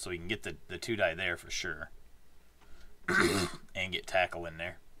 So he can get the 2-die there for sure. And get tackle in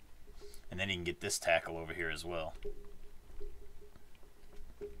there. And then he can get this tackle over here as well.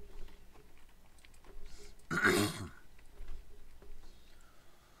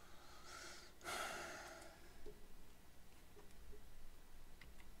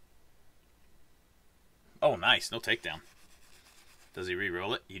 Oh, nice. No takedown. Does he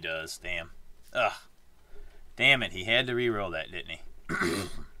re-roll it? He does. Damn. Ugh. Damn it. He had to re-roll that, didn't he?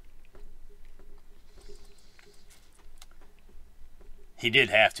 He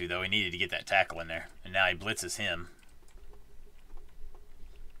did have to, though. He needed to get that tackle in there. And now he blitzes him.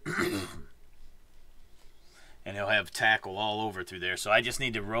 And he'll have tackle all over through there. So I just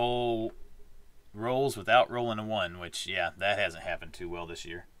need to roll rolls without rolling a 1, which, yeah, that hasn't happened too well this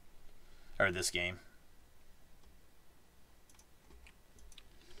year. Or this game.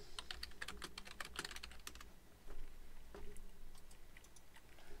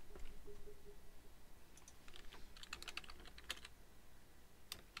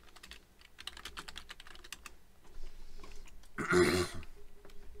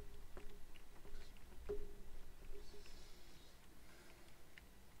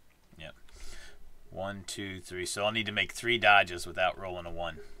 Yep. 1, 2, 3. So I'll need to make 3 dodges without rolling a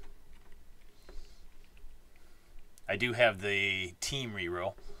 1. I do have the team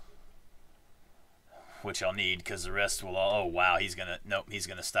reroll, which I'll need because the rest will all. Oh wow, he's gonna. Nope, he's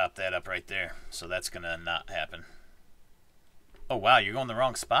gonna stop that up right there. So that's gonna not happen. Oh wow, you're going the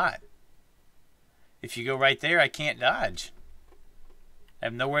wrong spot. If you go right there, I can't dodge. I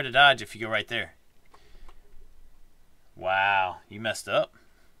have nowhere to dodge if you go right there. Wow, you messed up.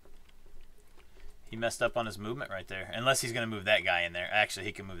 He messed up on his movement right there. Unless he's going to move that guy in there. Actually,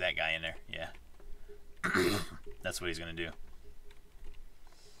 he can move that guy in there. Yeah. That's what he's going to do.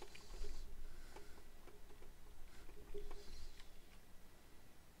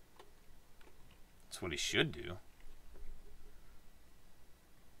 That's what he should do.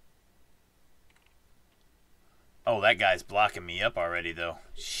 Oh, that guy's blocking me up already, though.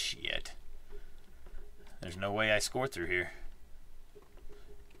 Shit. There's no way I score through here.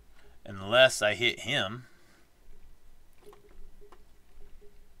 Unless I hit him.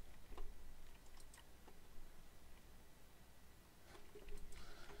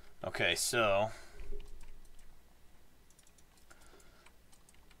 Okay, so...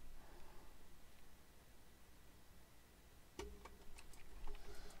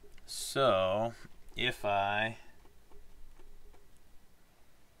 if I...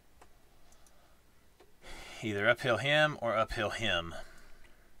 either uphill him or uphill him.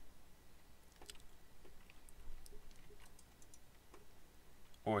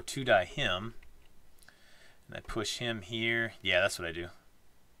 Or 2-die him. And I push him here. Yeah, that's what I do.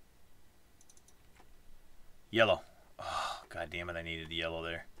 Yellow. Oh, god damn it, I needed the yellow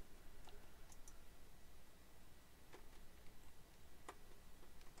there.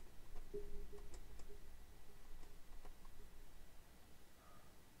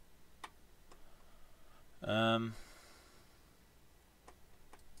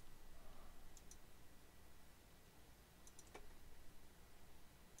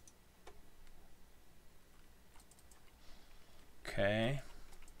 Okay.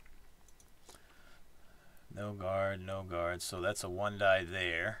 No guard, no guard. So that's a 1 die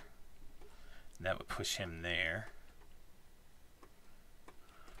there. And that would push him there.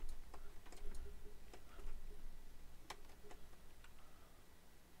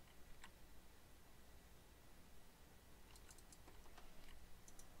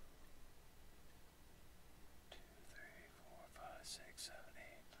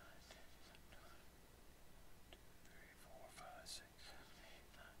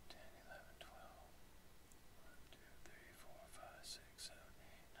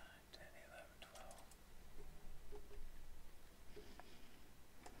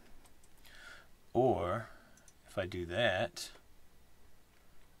 Or, if I do that,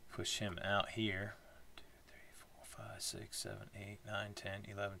 push him out here. 2, 3, 4, 5, 6, 7, 8, 9, 10,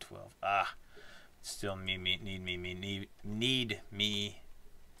 11, 12. Ah, still need me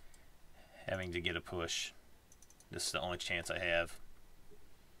having to get a push. This is the only chance I have.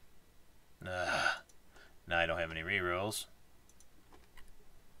 Now I don't have any rerolls.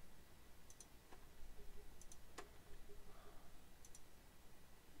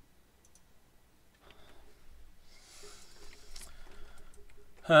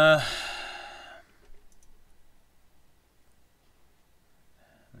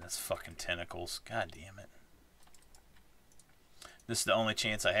 That's fucking tentacles. God damn it. This is the only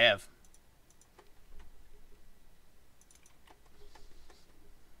chance I have.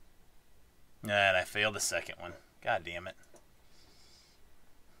 And I failed the second one. God damn it.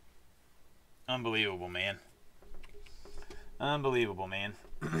 Unbelievable, man. Unbelievable, man.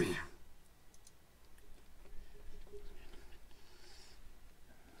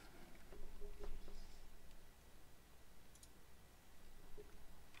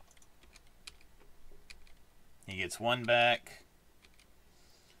 He gets 1 back.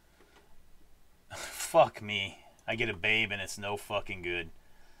 Fuck me. I get a babe and it's no fucking good.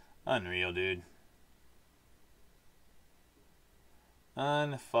 Unreal, dude.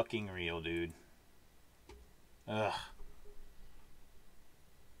 Unfucking real, dude. Ugh.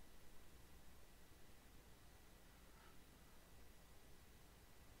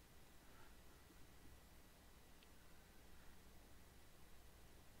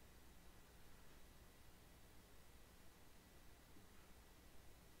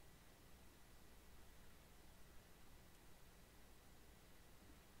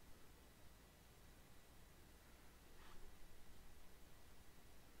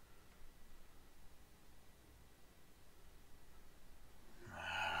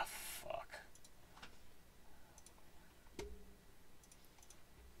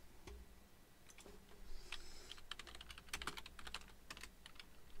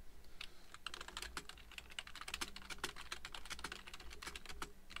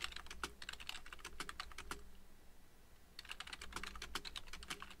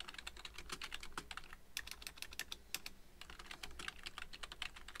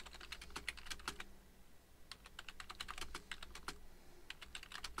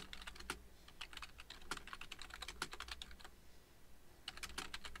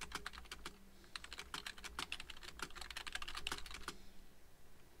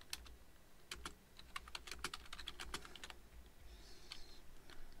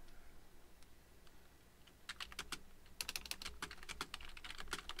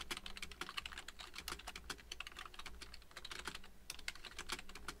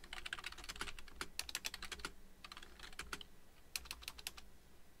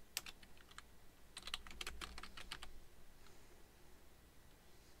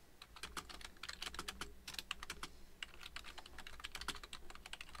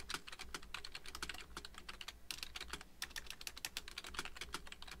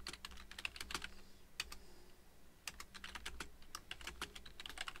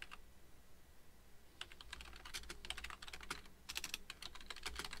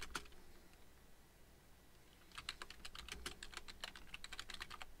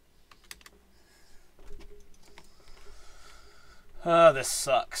 Oh, this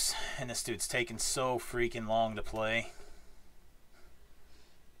sucks. And this dude's taking so freaking long to play.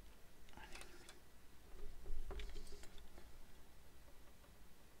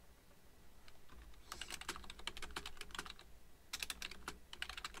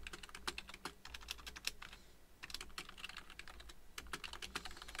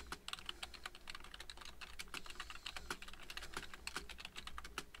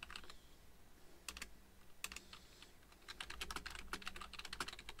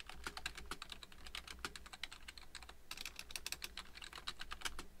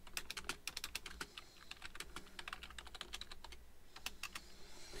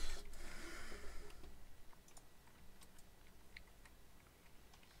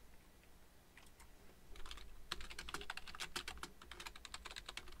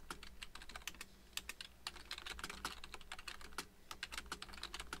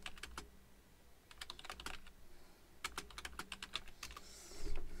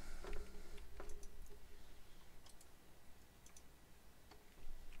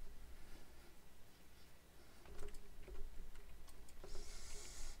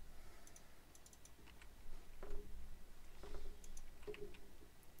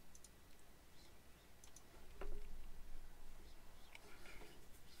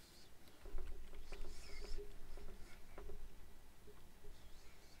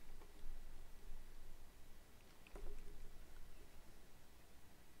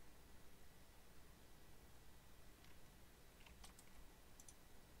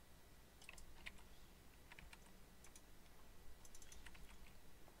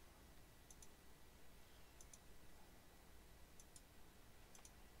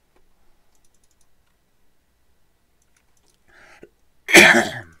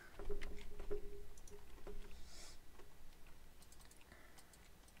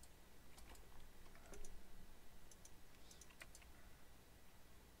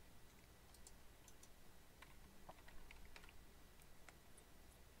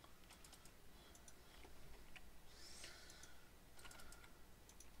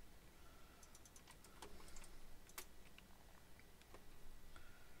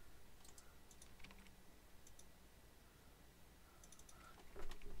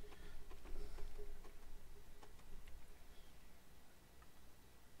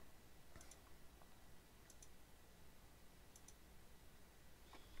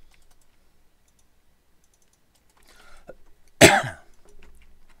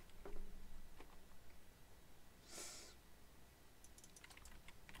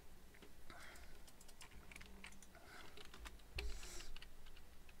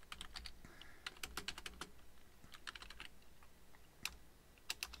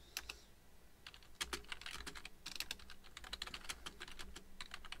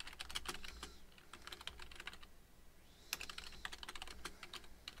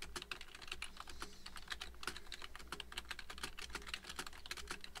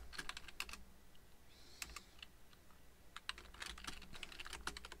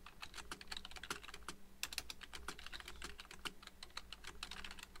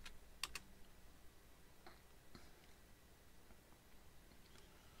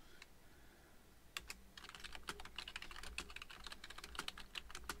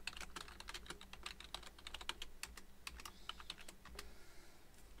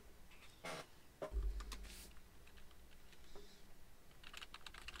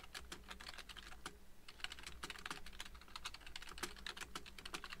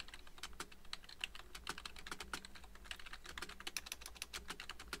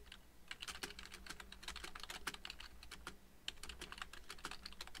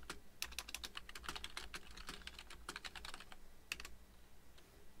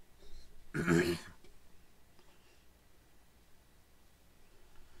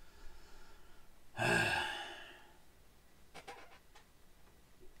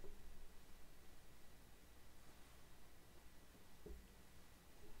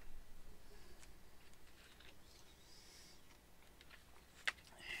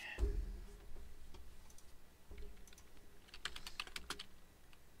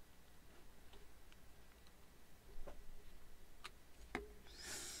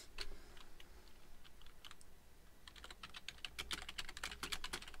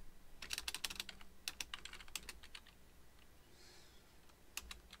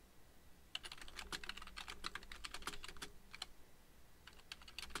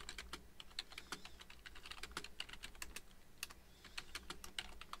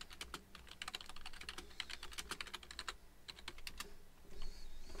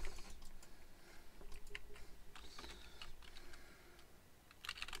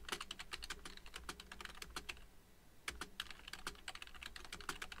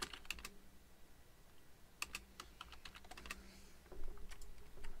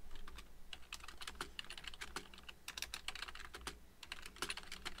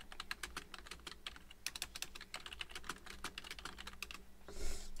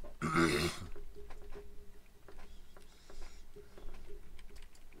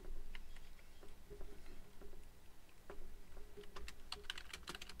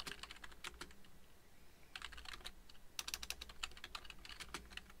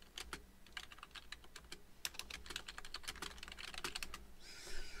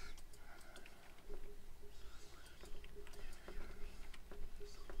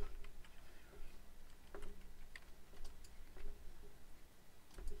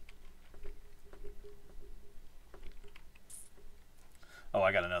 Oh,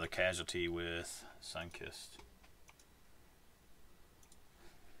 I got another casualty with Sunkist.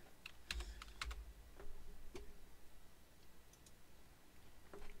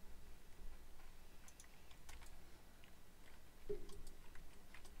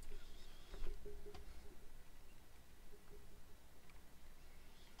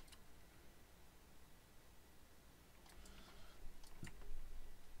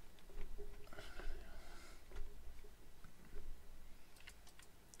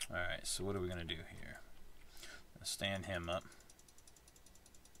 Alright, so what are we going to do here? Stand him up.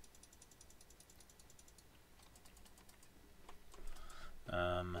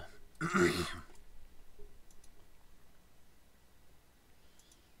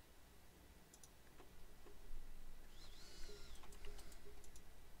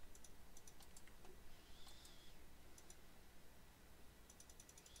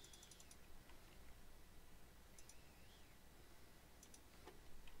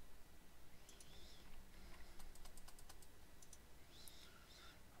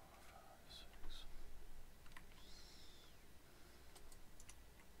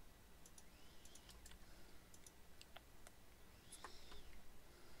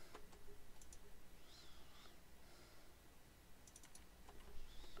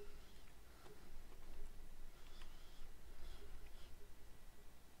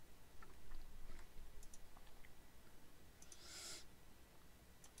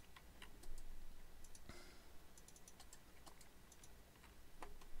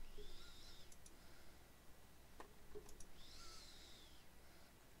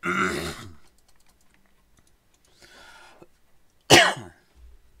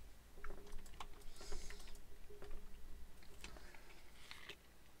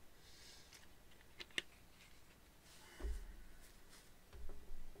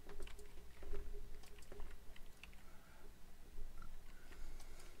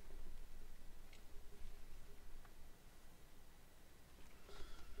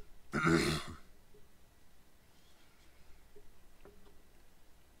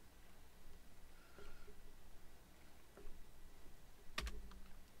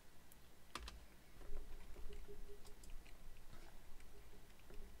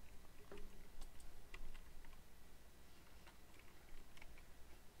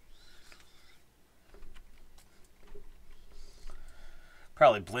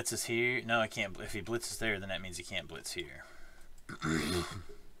 Probably blitzes here. No, I can't. If he blitzes there, then that means he can't blitz here.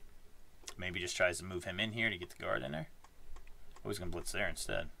 Maybe just tries to move him in here to get the guard in there. Oh, he's going to blitz there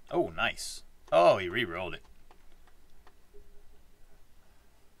instead. Oh, nice. Oh, he re-rolled it.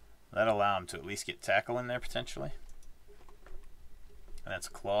 That'll allow him to at least get tackle in there, potentially. And that's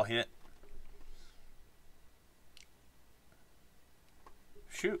a claw hit.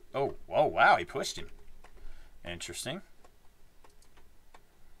 Shoot. Oh, whoa, wow, he pushed him. Interesting.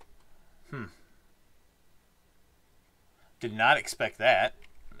 Did not expect that.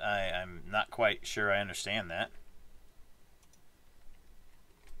 I'm not quite sure I understand that.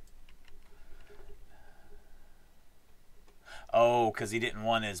 Oh, because he didn't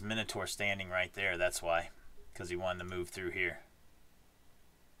want his Minotaur standing right there. That's why. Because he wanted to move through here.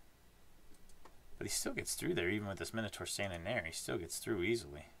 But he still gets through there, even with this Minotaur standing there. He still gets through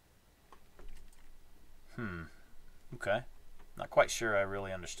easily. Okay. Not quite sure I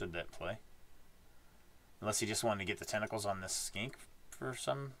really understood that play. Unless he just wanted to get the tentacles on this skink for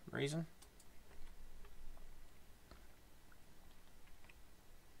some reason.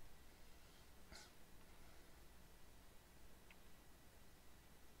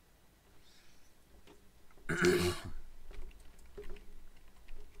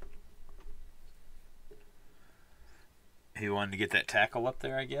 He wanted to get that tackle up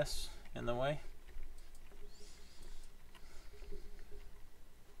there, I guess, in the way.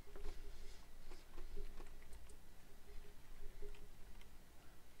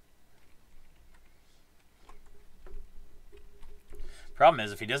 Problem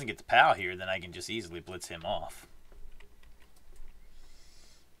is, if he doesn't get the POW here, then I can just easily blitz him off.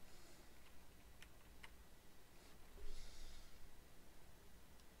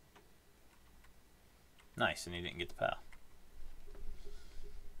 Nice, and he didn't get the POW.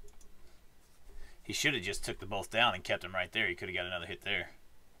 He should have just took the both down and kept him right there. He could have got another hit there.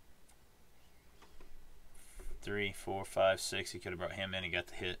 3, 4, 5, 6. He could have brought him in and got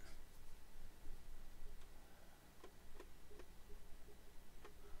the hit.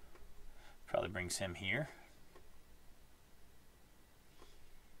 Probably brings him here.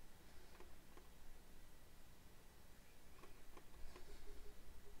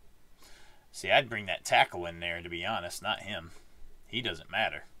 See, I'd bring that tackle in there, to be honest, not him. He doesn't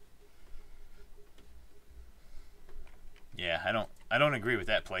matter. Yeah, I don't agree with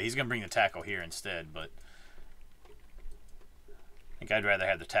that play. He's going to bring the tackle here instead, but I think I'd rather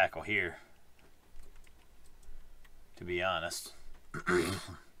have the tackle here, to be honest.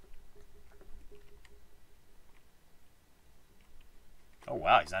 Oh,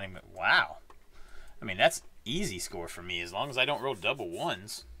 wow, he's not even... Wow. I mean, that's easy score for me. As long as I don't roll double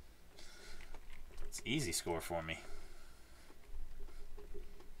ones, it's easy score for me.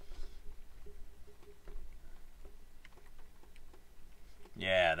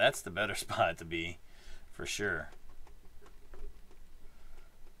 Yeah, that's the better spot to be, for sure.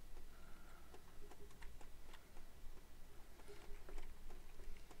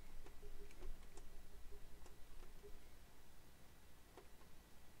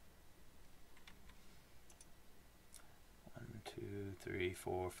 One, 2, 3,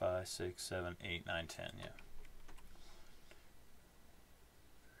 4, 5, 6, 7, 8, 9, 10. Yeah.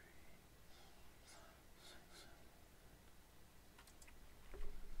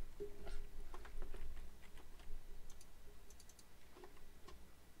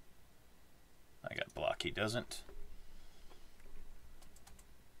 I got block. He doesn't.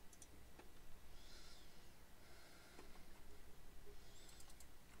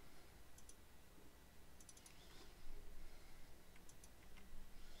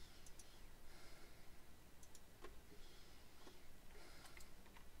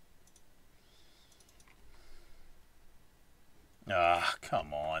 Ah,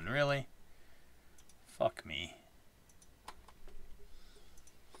 come on, really? Fuck me.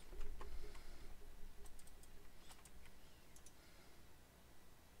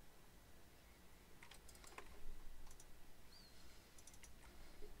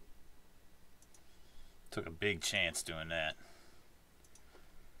 Took a big chance doing that.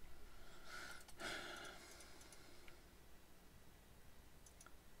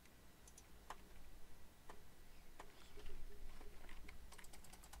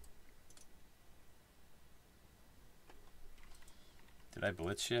 Did I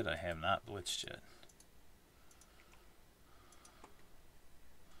blitz yet? I have not blitzed yet.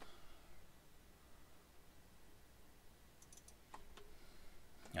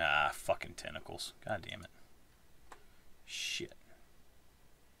 Ah, fucking tentacles. God damn it. Shit.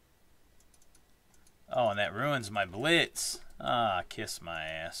 Oh, and that ruins my blitz. Ah, kiss my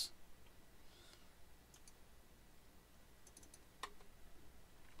ass.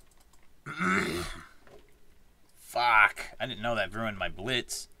 Fuck. I didn't know that ruined my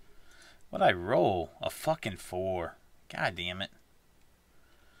blitz. What'd I roll? A fucking 4. God damn it.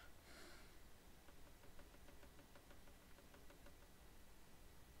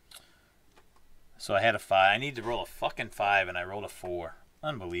 So I had a 5. I need to roll a fucking 5 and I rolled a 4.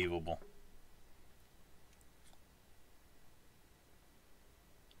 Unbelievable.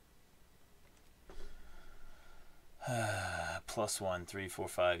 +1, 3, 4,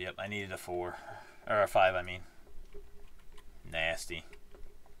 5. Yep, I needed a 4. Or a 5, I mean. Nasty.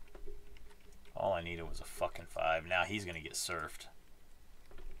 All I needed was a fucking 5. Now he's going to get surfed.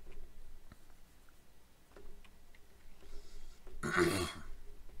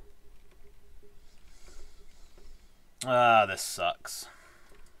 Ah, this sucks.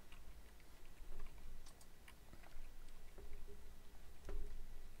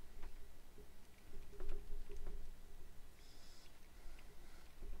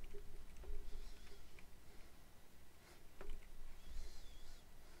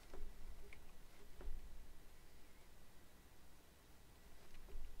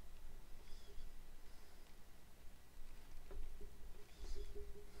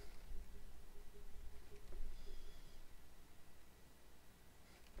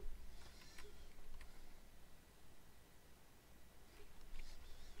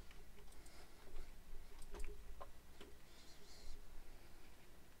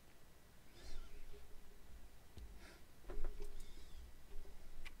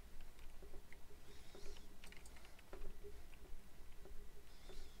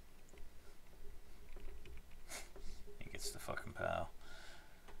 The fucking pal.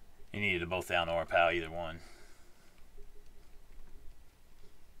 He needed a both down or a pal, either one.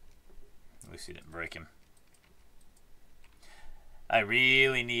 At least he didn't break him. I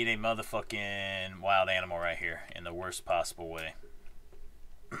really need a motherfucking wild animal right here in the worst possible way.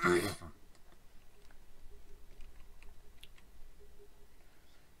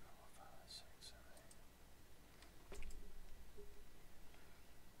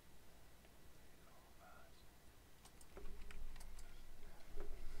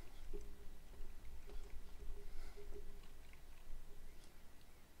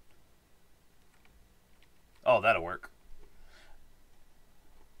 Oh, that'll work.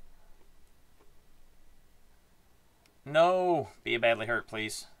 No! Be a badly hurt,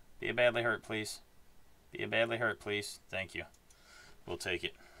 please. Be a badly hurt, please. Be a badly hurt, please. Thank you. We'll take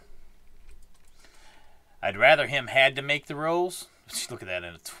it. I'd rather him had to make the rolls. Look at that,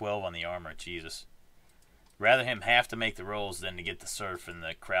 in a 12 on the armor. Jesus. Rather him have to make the rolls than to get the surf and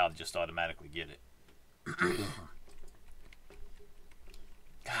the crowd just automatically get it.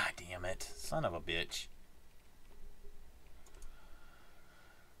 God damn it. Son of a bitch.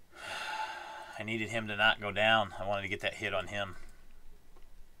 I needed him to not go down. I wanted to get that hit on him.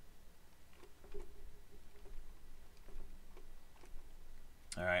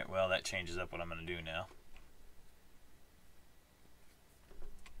 Alright, well, that changes up what I'm going to do now.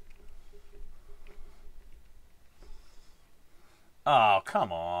 Oh,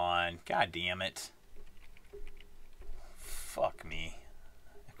 come on. God damn it. Fuck me.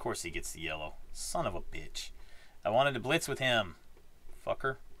 Of course he gets the yellow. Son of a bitch. I wanted to blitz with him.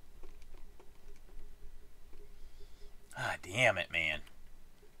 Fucker. Ah, damn it, man.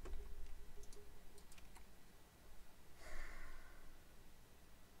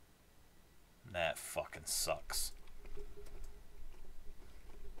 That fucking sucks.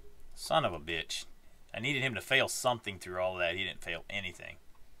 Son of a bitch. I needed him to fail something through all of that. He didn't fail anything.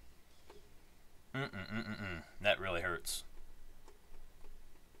 That really hurts.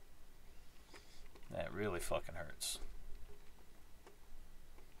 That really fucking hurts.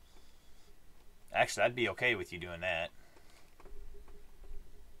 Actually, I'd be okay with you doing that.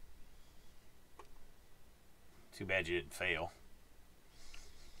 Too bad you didn't fail.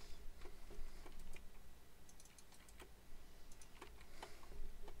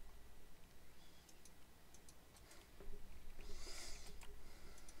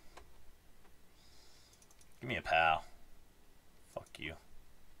 Give me a pal. Fuck you.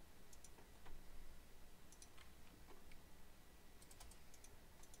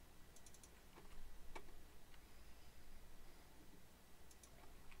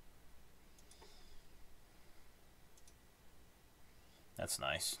 That's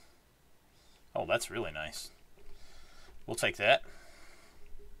nice. Oh, that's really nice. We'll take that.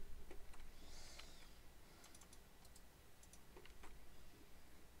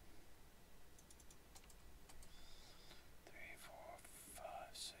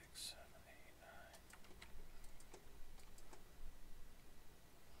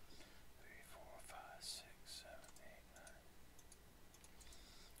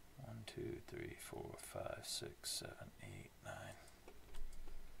 Two, three, four, five, six, seven, 8, 9.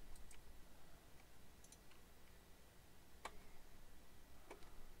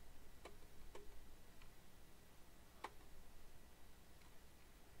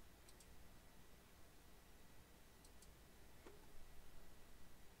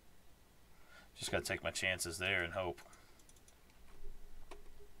 Just gotta take my chances there and hope.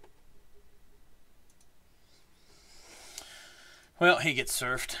 Well, he gets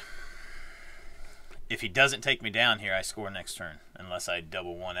surfed. If he doesn't take me down here, I score next turn, unless I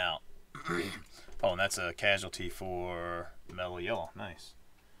double one out. Oh, and that's a casualty for Mellow Yellow. Nice.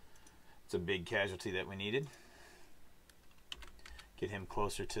 It's a big casualty that we needed. Get him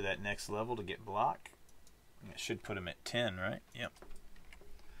closer to that next level to get block. It should put him at 10, right? Yep.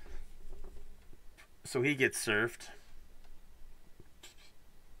 So he gets surfed.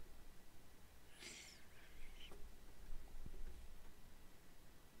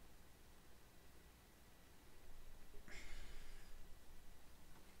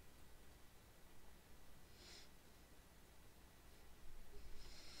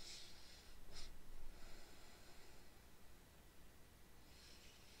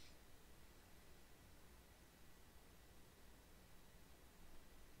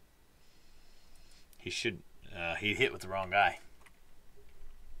 He hit with the wrong guy.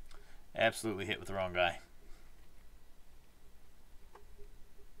 Absolutely hit with the wrong guy.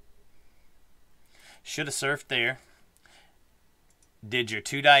 Should have surfed there. Did your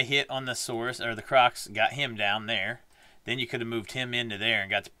 2-die hit on the Saurus, or the Crocs, got him down there. Then you could have moved him into there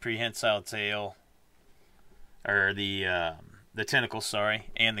and got the prehensile tail, or the tentacle, sorry,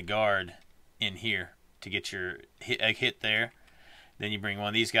 and the guard in here to get your hit there. Then you bring one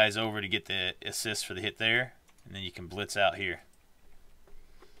of these guys over to get the assist for the hit there, and then you can blitz out here.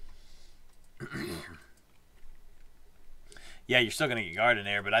 Yeah, you're still going to get guard in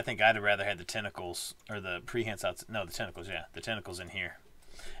there, but I think I'd have rather had the tentacles, or the prehensile, no, the tentacles, yeah. The tentacles in here.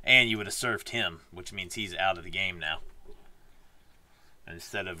 And you would have surfed him, which means he's out of the game now.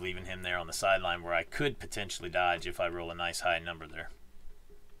 Instead of leaving him there on the sideline where I could potentially dodge if I roll a nice high number there.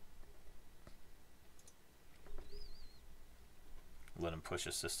 Let him push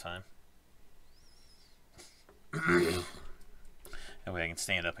us this time. That way I can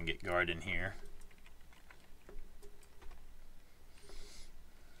stand up and get guard in here.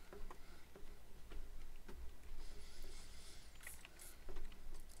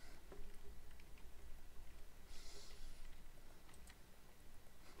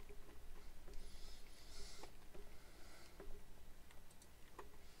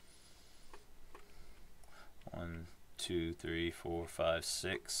 One, 2, 3, 4, 5,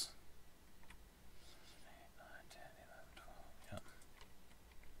 6. 8, 9, 10, 11, 12.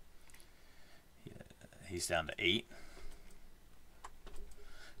 Yep. He's down to 8.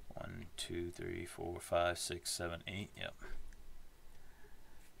 1, 2, 3, 4, 5, 6, 7, 8. Yep.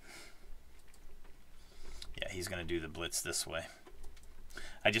 Yeah, he's going to do the blitz this way.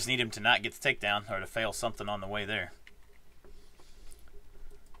 I just need him to not get the takedown or to fail something on the way there.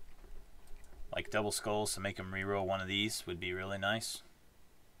 Like double skulls to make him reroll one of these would be really nice.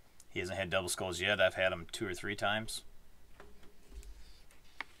 He hasn't had double skulls yet. I've had him 2 or 3 times.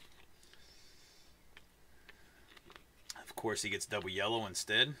 Of course, he gets double yellow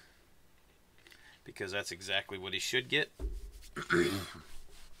instead, because that's exactly what he should get.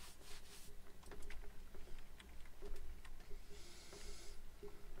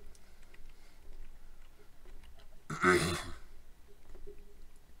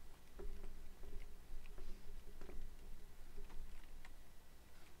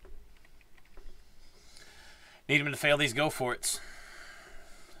 Need him to fail these go for it's.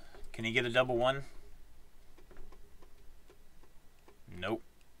 Can he get a double 1? Nope.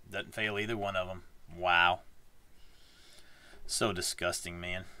 Doesn't fail either one of them. Wow. So disgusting,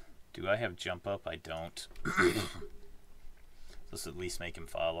 man. Do I have jump up? I don't. Let's at least make him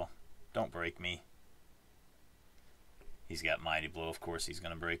follow. Don't break me. He's got mighty blow. Of course he's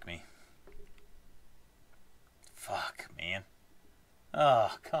going to break me. Fuck, man.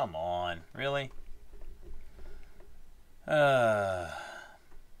 Oh, come on. Really?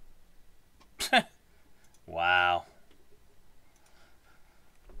 Wow.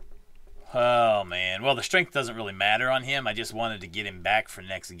 Oh, man. Well, the strength doesn't really matter on him. I just wanted to get him back for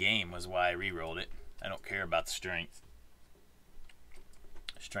next game was why I re-rolled it. I don't care about the strength.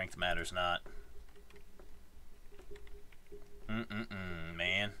 Strength matters not.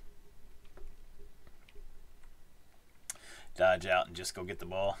 Man. Dodge out and just go get the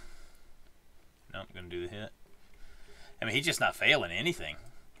ball. Nope, I'm going to do the hit. I mean, he's just not failing anything.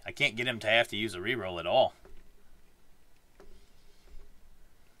 I can't get him to have to use a reroll at all.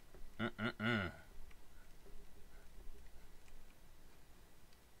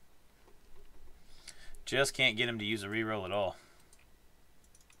 Just can't get him to use a reroll at all.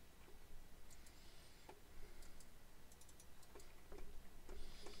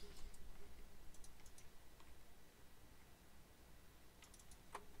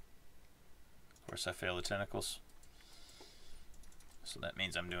 Of course, I fail the tentacles. So that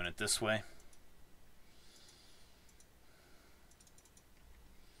means I'm doing it this way.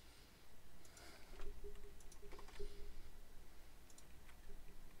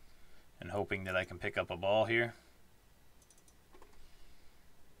 And hoping that I can pick up a ball here.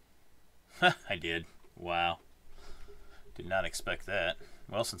 I did. Wow. Did not expect that.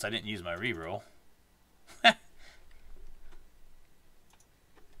 Well, since I didn't use my reroll.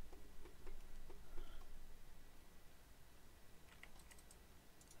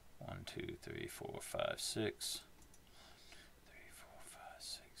 1, 2, 3, 4, 5, 6. 3, 4, 5,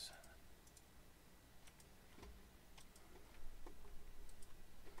 6,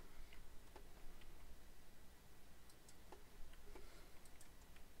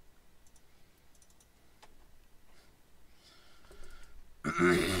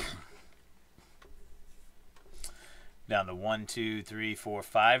 7. Down to 1, 2, 3, 4,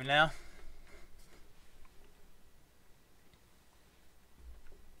 5 now.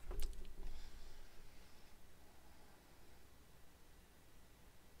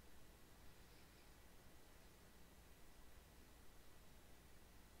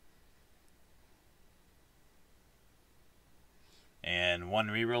 And 1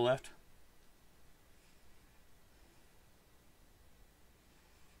 reroll left.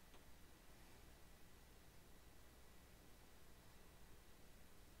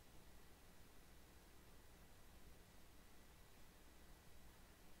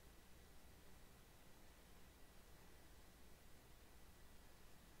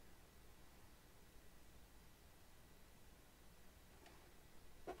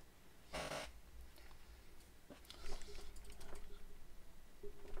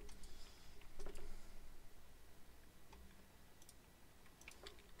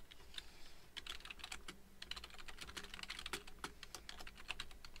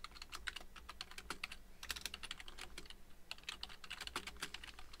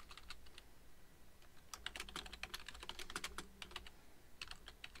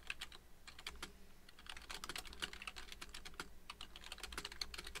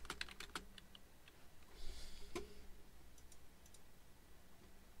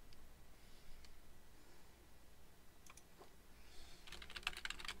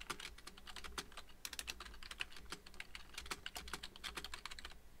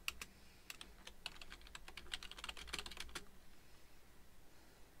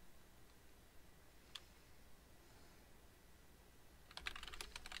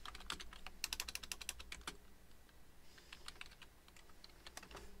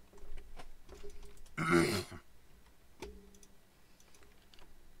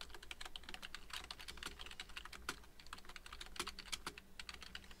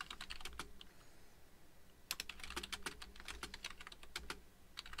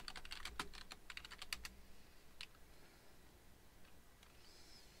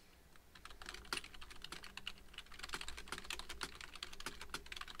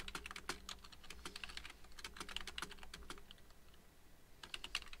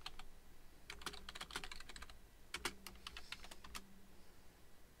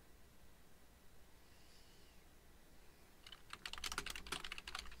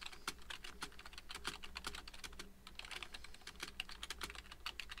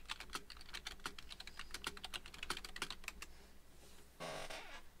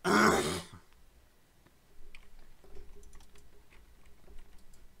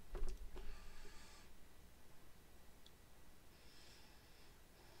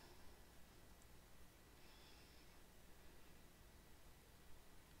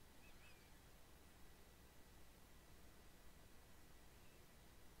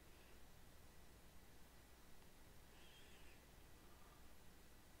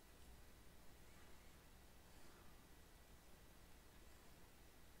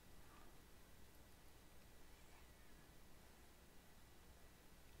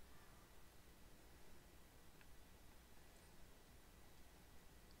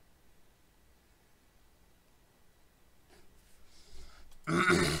 2,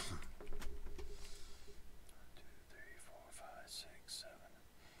 3, 4, 5, 6, 7.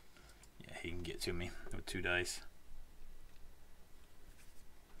 Yeah, he can get to me with 2 dice.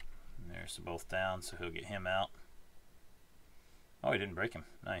 And there's both down, so he'll get him out. Oh, he didn't break him.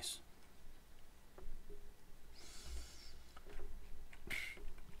 Nice.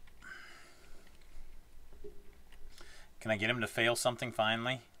 Can I get him to fail something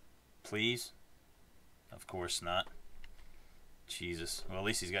finally? Please? Of course not. Jesus. Well, at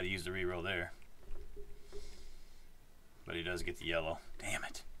least he's got to use the reroll there. But he does get the yellow. Damn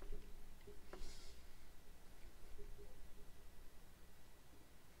it.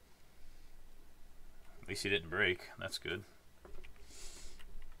 At least he didn't break. That's good.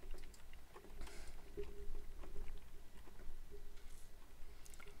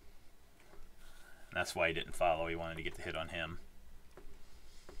 That's why he didn't follow. He wanted to get the hit on him.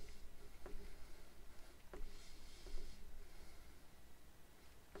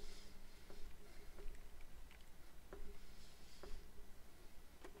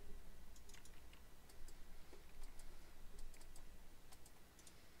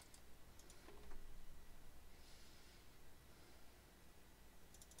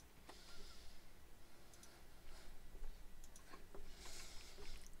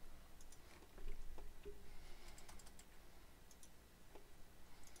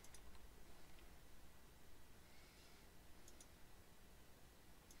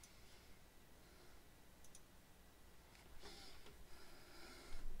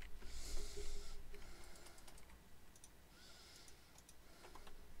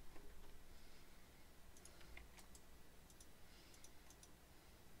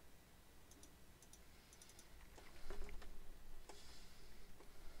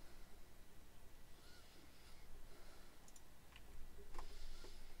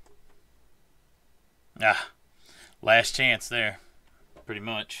 Ah, last chance there, pretty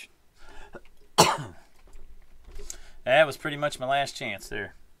much. That was pretty much my last chance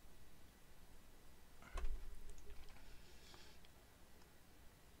there.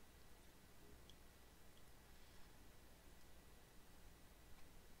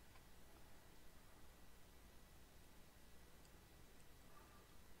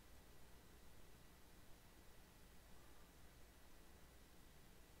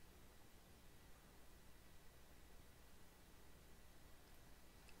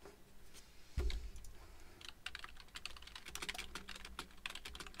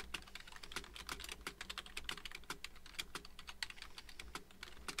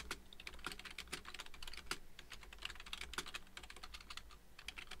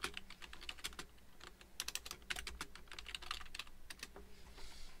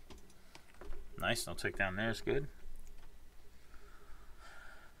 Nice, no takedown there is good.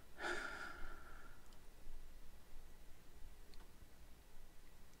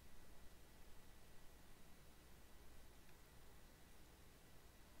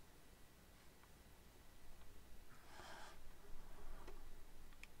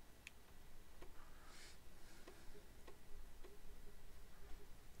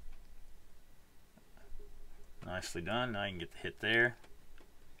 Nicely done. Now you can get the hit there.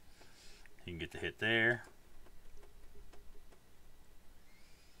 You can get the hit there.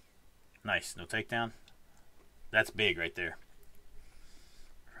 Nice. No takedown. That's big right there.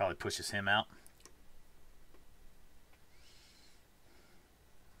 Probably pushes him out.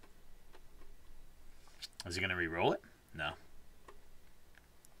 Is he going to re-roll it? No.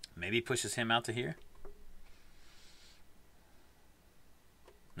 Maybe he pushes him out to here.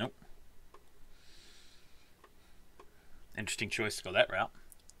 Nope. Interesting choice to go that route.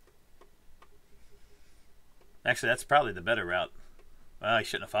 Actually, that's probably the better route. Well, he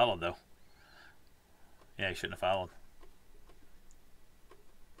shouldn't have followed, though. Yeah, he shouldn't have followed.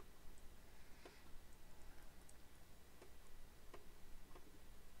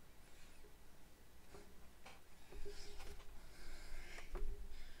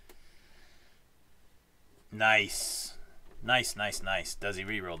 Nice. Nice, nice, nice. Does he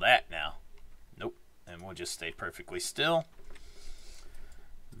re-roll that now? Nope. And we'll just stay perfectly still.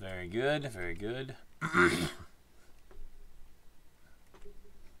 Very good, very good.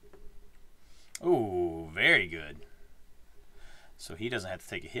 Ooh, very good. So he doesn't have to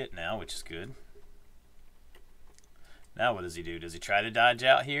take a hit now, which is good. Now what does he do? Does he try to dodge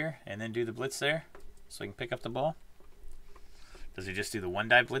out here and then do the blitz there so he can pick up the ball? Does he just do the one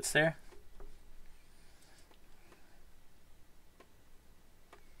die blitz there?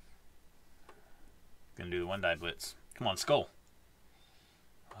 Gonna do the one die blitz. Come on, skull.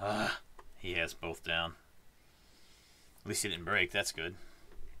 He has both down. At least he didn't break. That's good.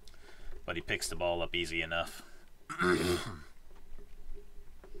 But he picks the ball up easy enough.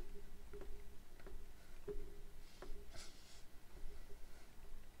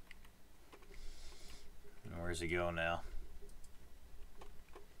 Where's he go now?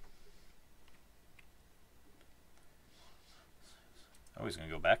 Oh, he's going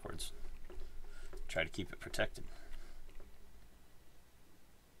to go backwards. Try to keep it protected.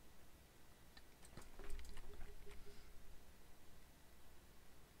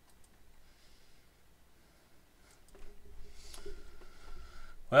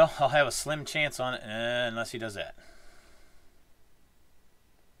 Well, I'll have a slim chance on it unless he does that.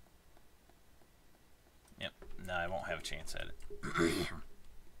 Yep, no, I won't have a chance at it.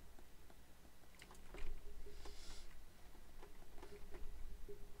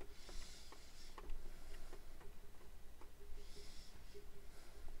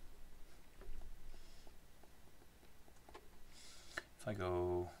 If I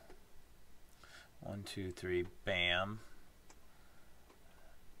go 1, 2, 3, bam.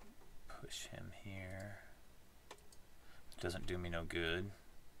 Push him here. Doesn't do me no good.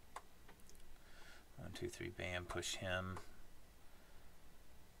 1, 2, 3, bam. Push him.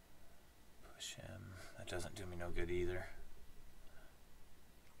 Push him. That doesn't do me no good either.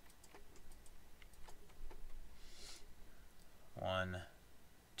 One,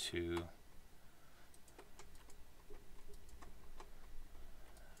 two.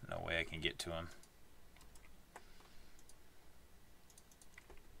 No way I can get to him.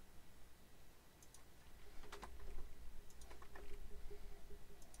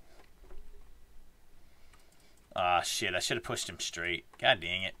 Ah, shit, I should have pushed him straight. God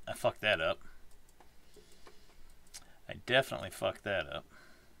dang it. I fucked that up. I definitely fucked that up.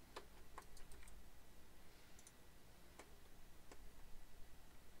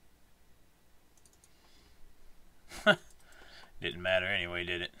 Didn't matter anyway,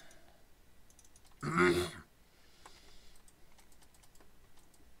 did it?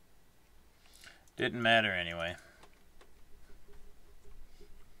 Didn't matter anyway.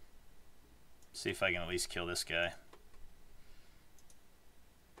 See if I can at least kill this guy.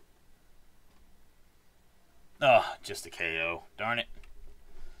 Oh, just a KO. Darn it.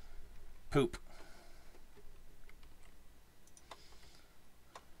 Poop.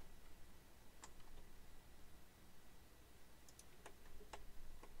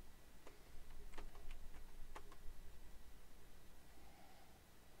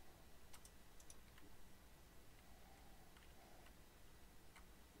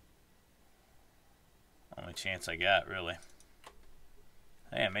 Only chance I got, really.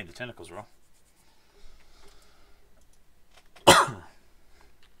 Hey, I made the tentacles roll.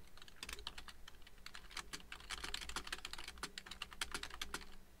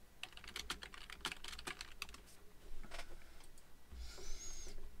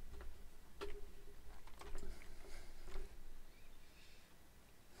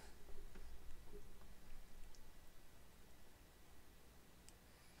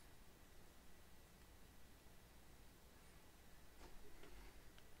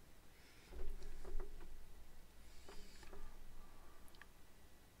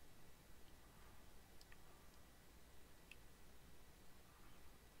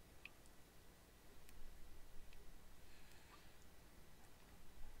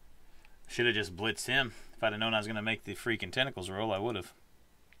 Should have just blitzed him. If I'd have known I was going to make the freaking tentacles roll, I would have.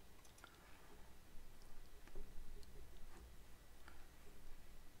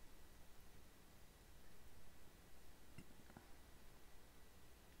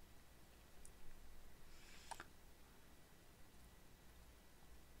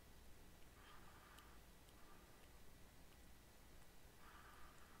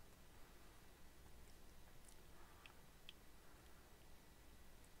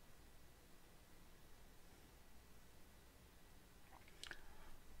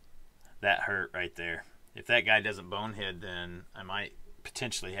 That hurt right there. If that guy doesn't bonehead, then I might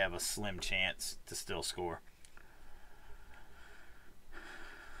potentially have a slim chance to still score.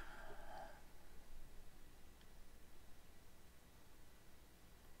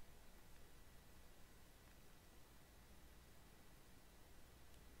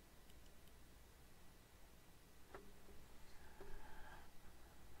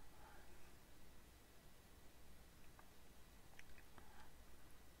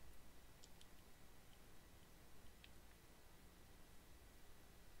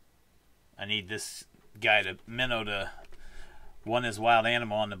 I need this guy to minnow to one his wild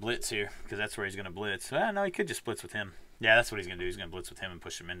animal on the blitz here, because that's where he's going to blitz. Well, no, he could just blitz with him. Yeah, that's what he's going to do. He's going to blitz with him and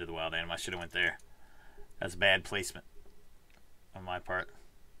push him into the wild animal. I should have went there. That's bad placement on my part.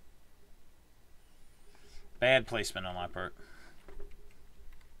 Bad placement on my part.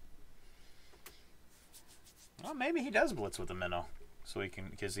 Well, maybe he does blitz with the minnow, so he can,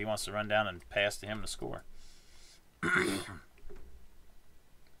 because he wants to run down and pass to him to score.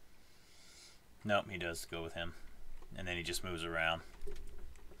 Nope, he does go with him. And then he just moves around.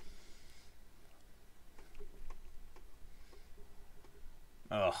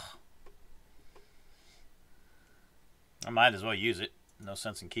 Ugh. I might as well use it. No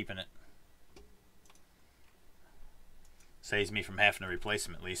sense in keeping it. Saves me from having to replace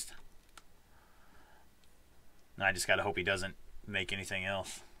him at least. And I just gotta hope he doesn't make anything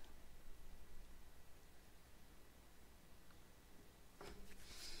else.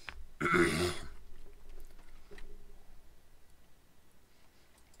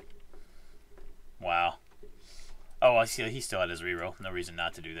 Wow. Oh, I see. He still had his reroll. No reason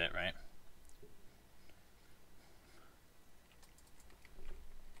not to do that, right?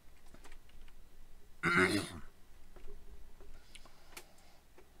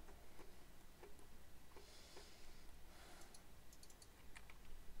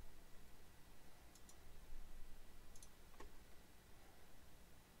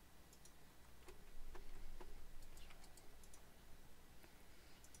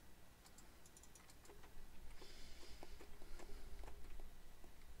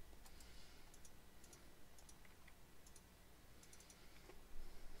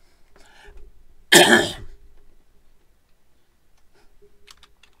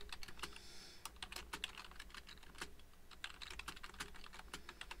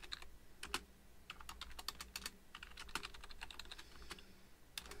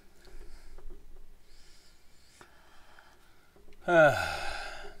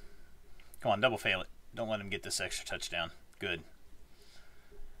 Come on, double fail it. Don't let him get this extra touchdown. Good.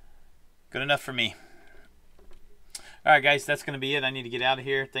 Good enough for me. Alright guys, that's going to be it. I need to get out of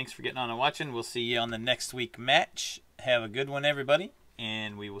here. Thanks for getting on and watching. We'll see you on the next week match. Have a good one, everybody.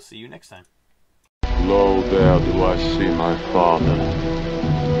 And we will see you next time. Lo, there do I see my father.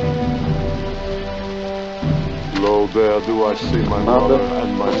 Lo, there do I see my mother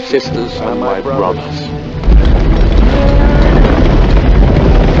and my sisters and my brothers.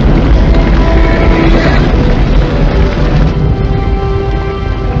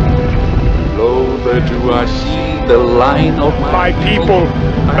 Lo, there do I see the line of my people,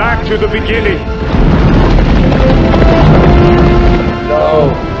 back to the beginning.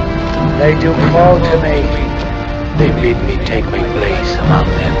 Lo, they do call to me. They bid me take my place among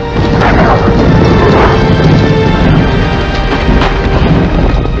them.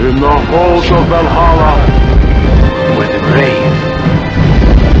 In the halls of Valhalla, Where the brave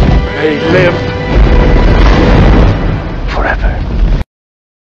they live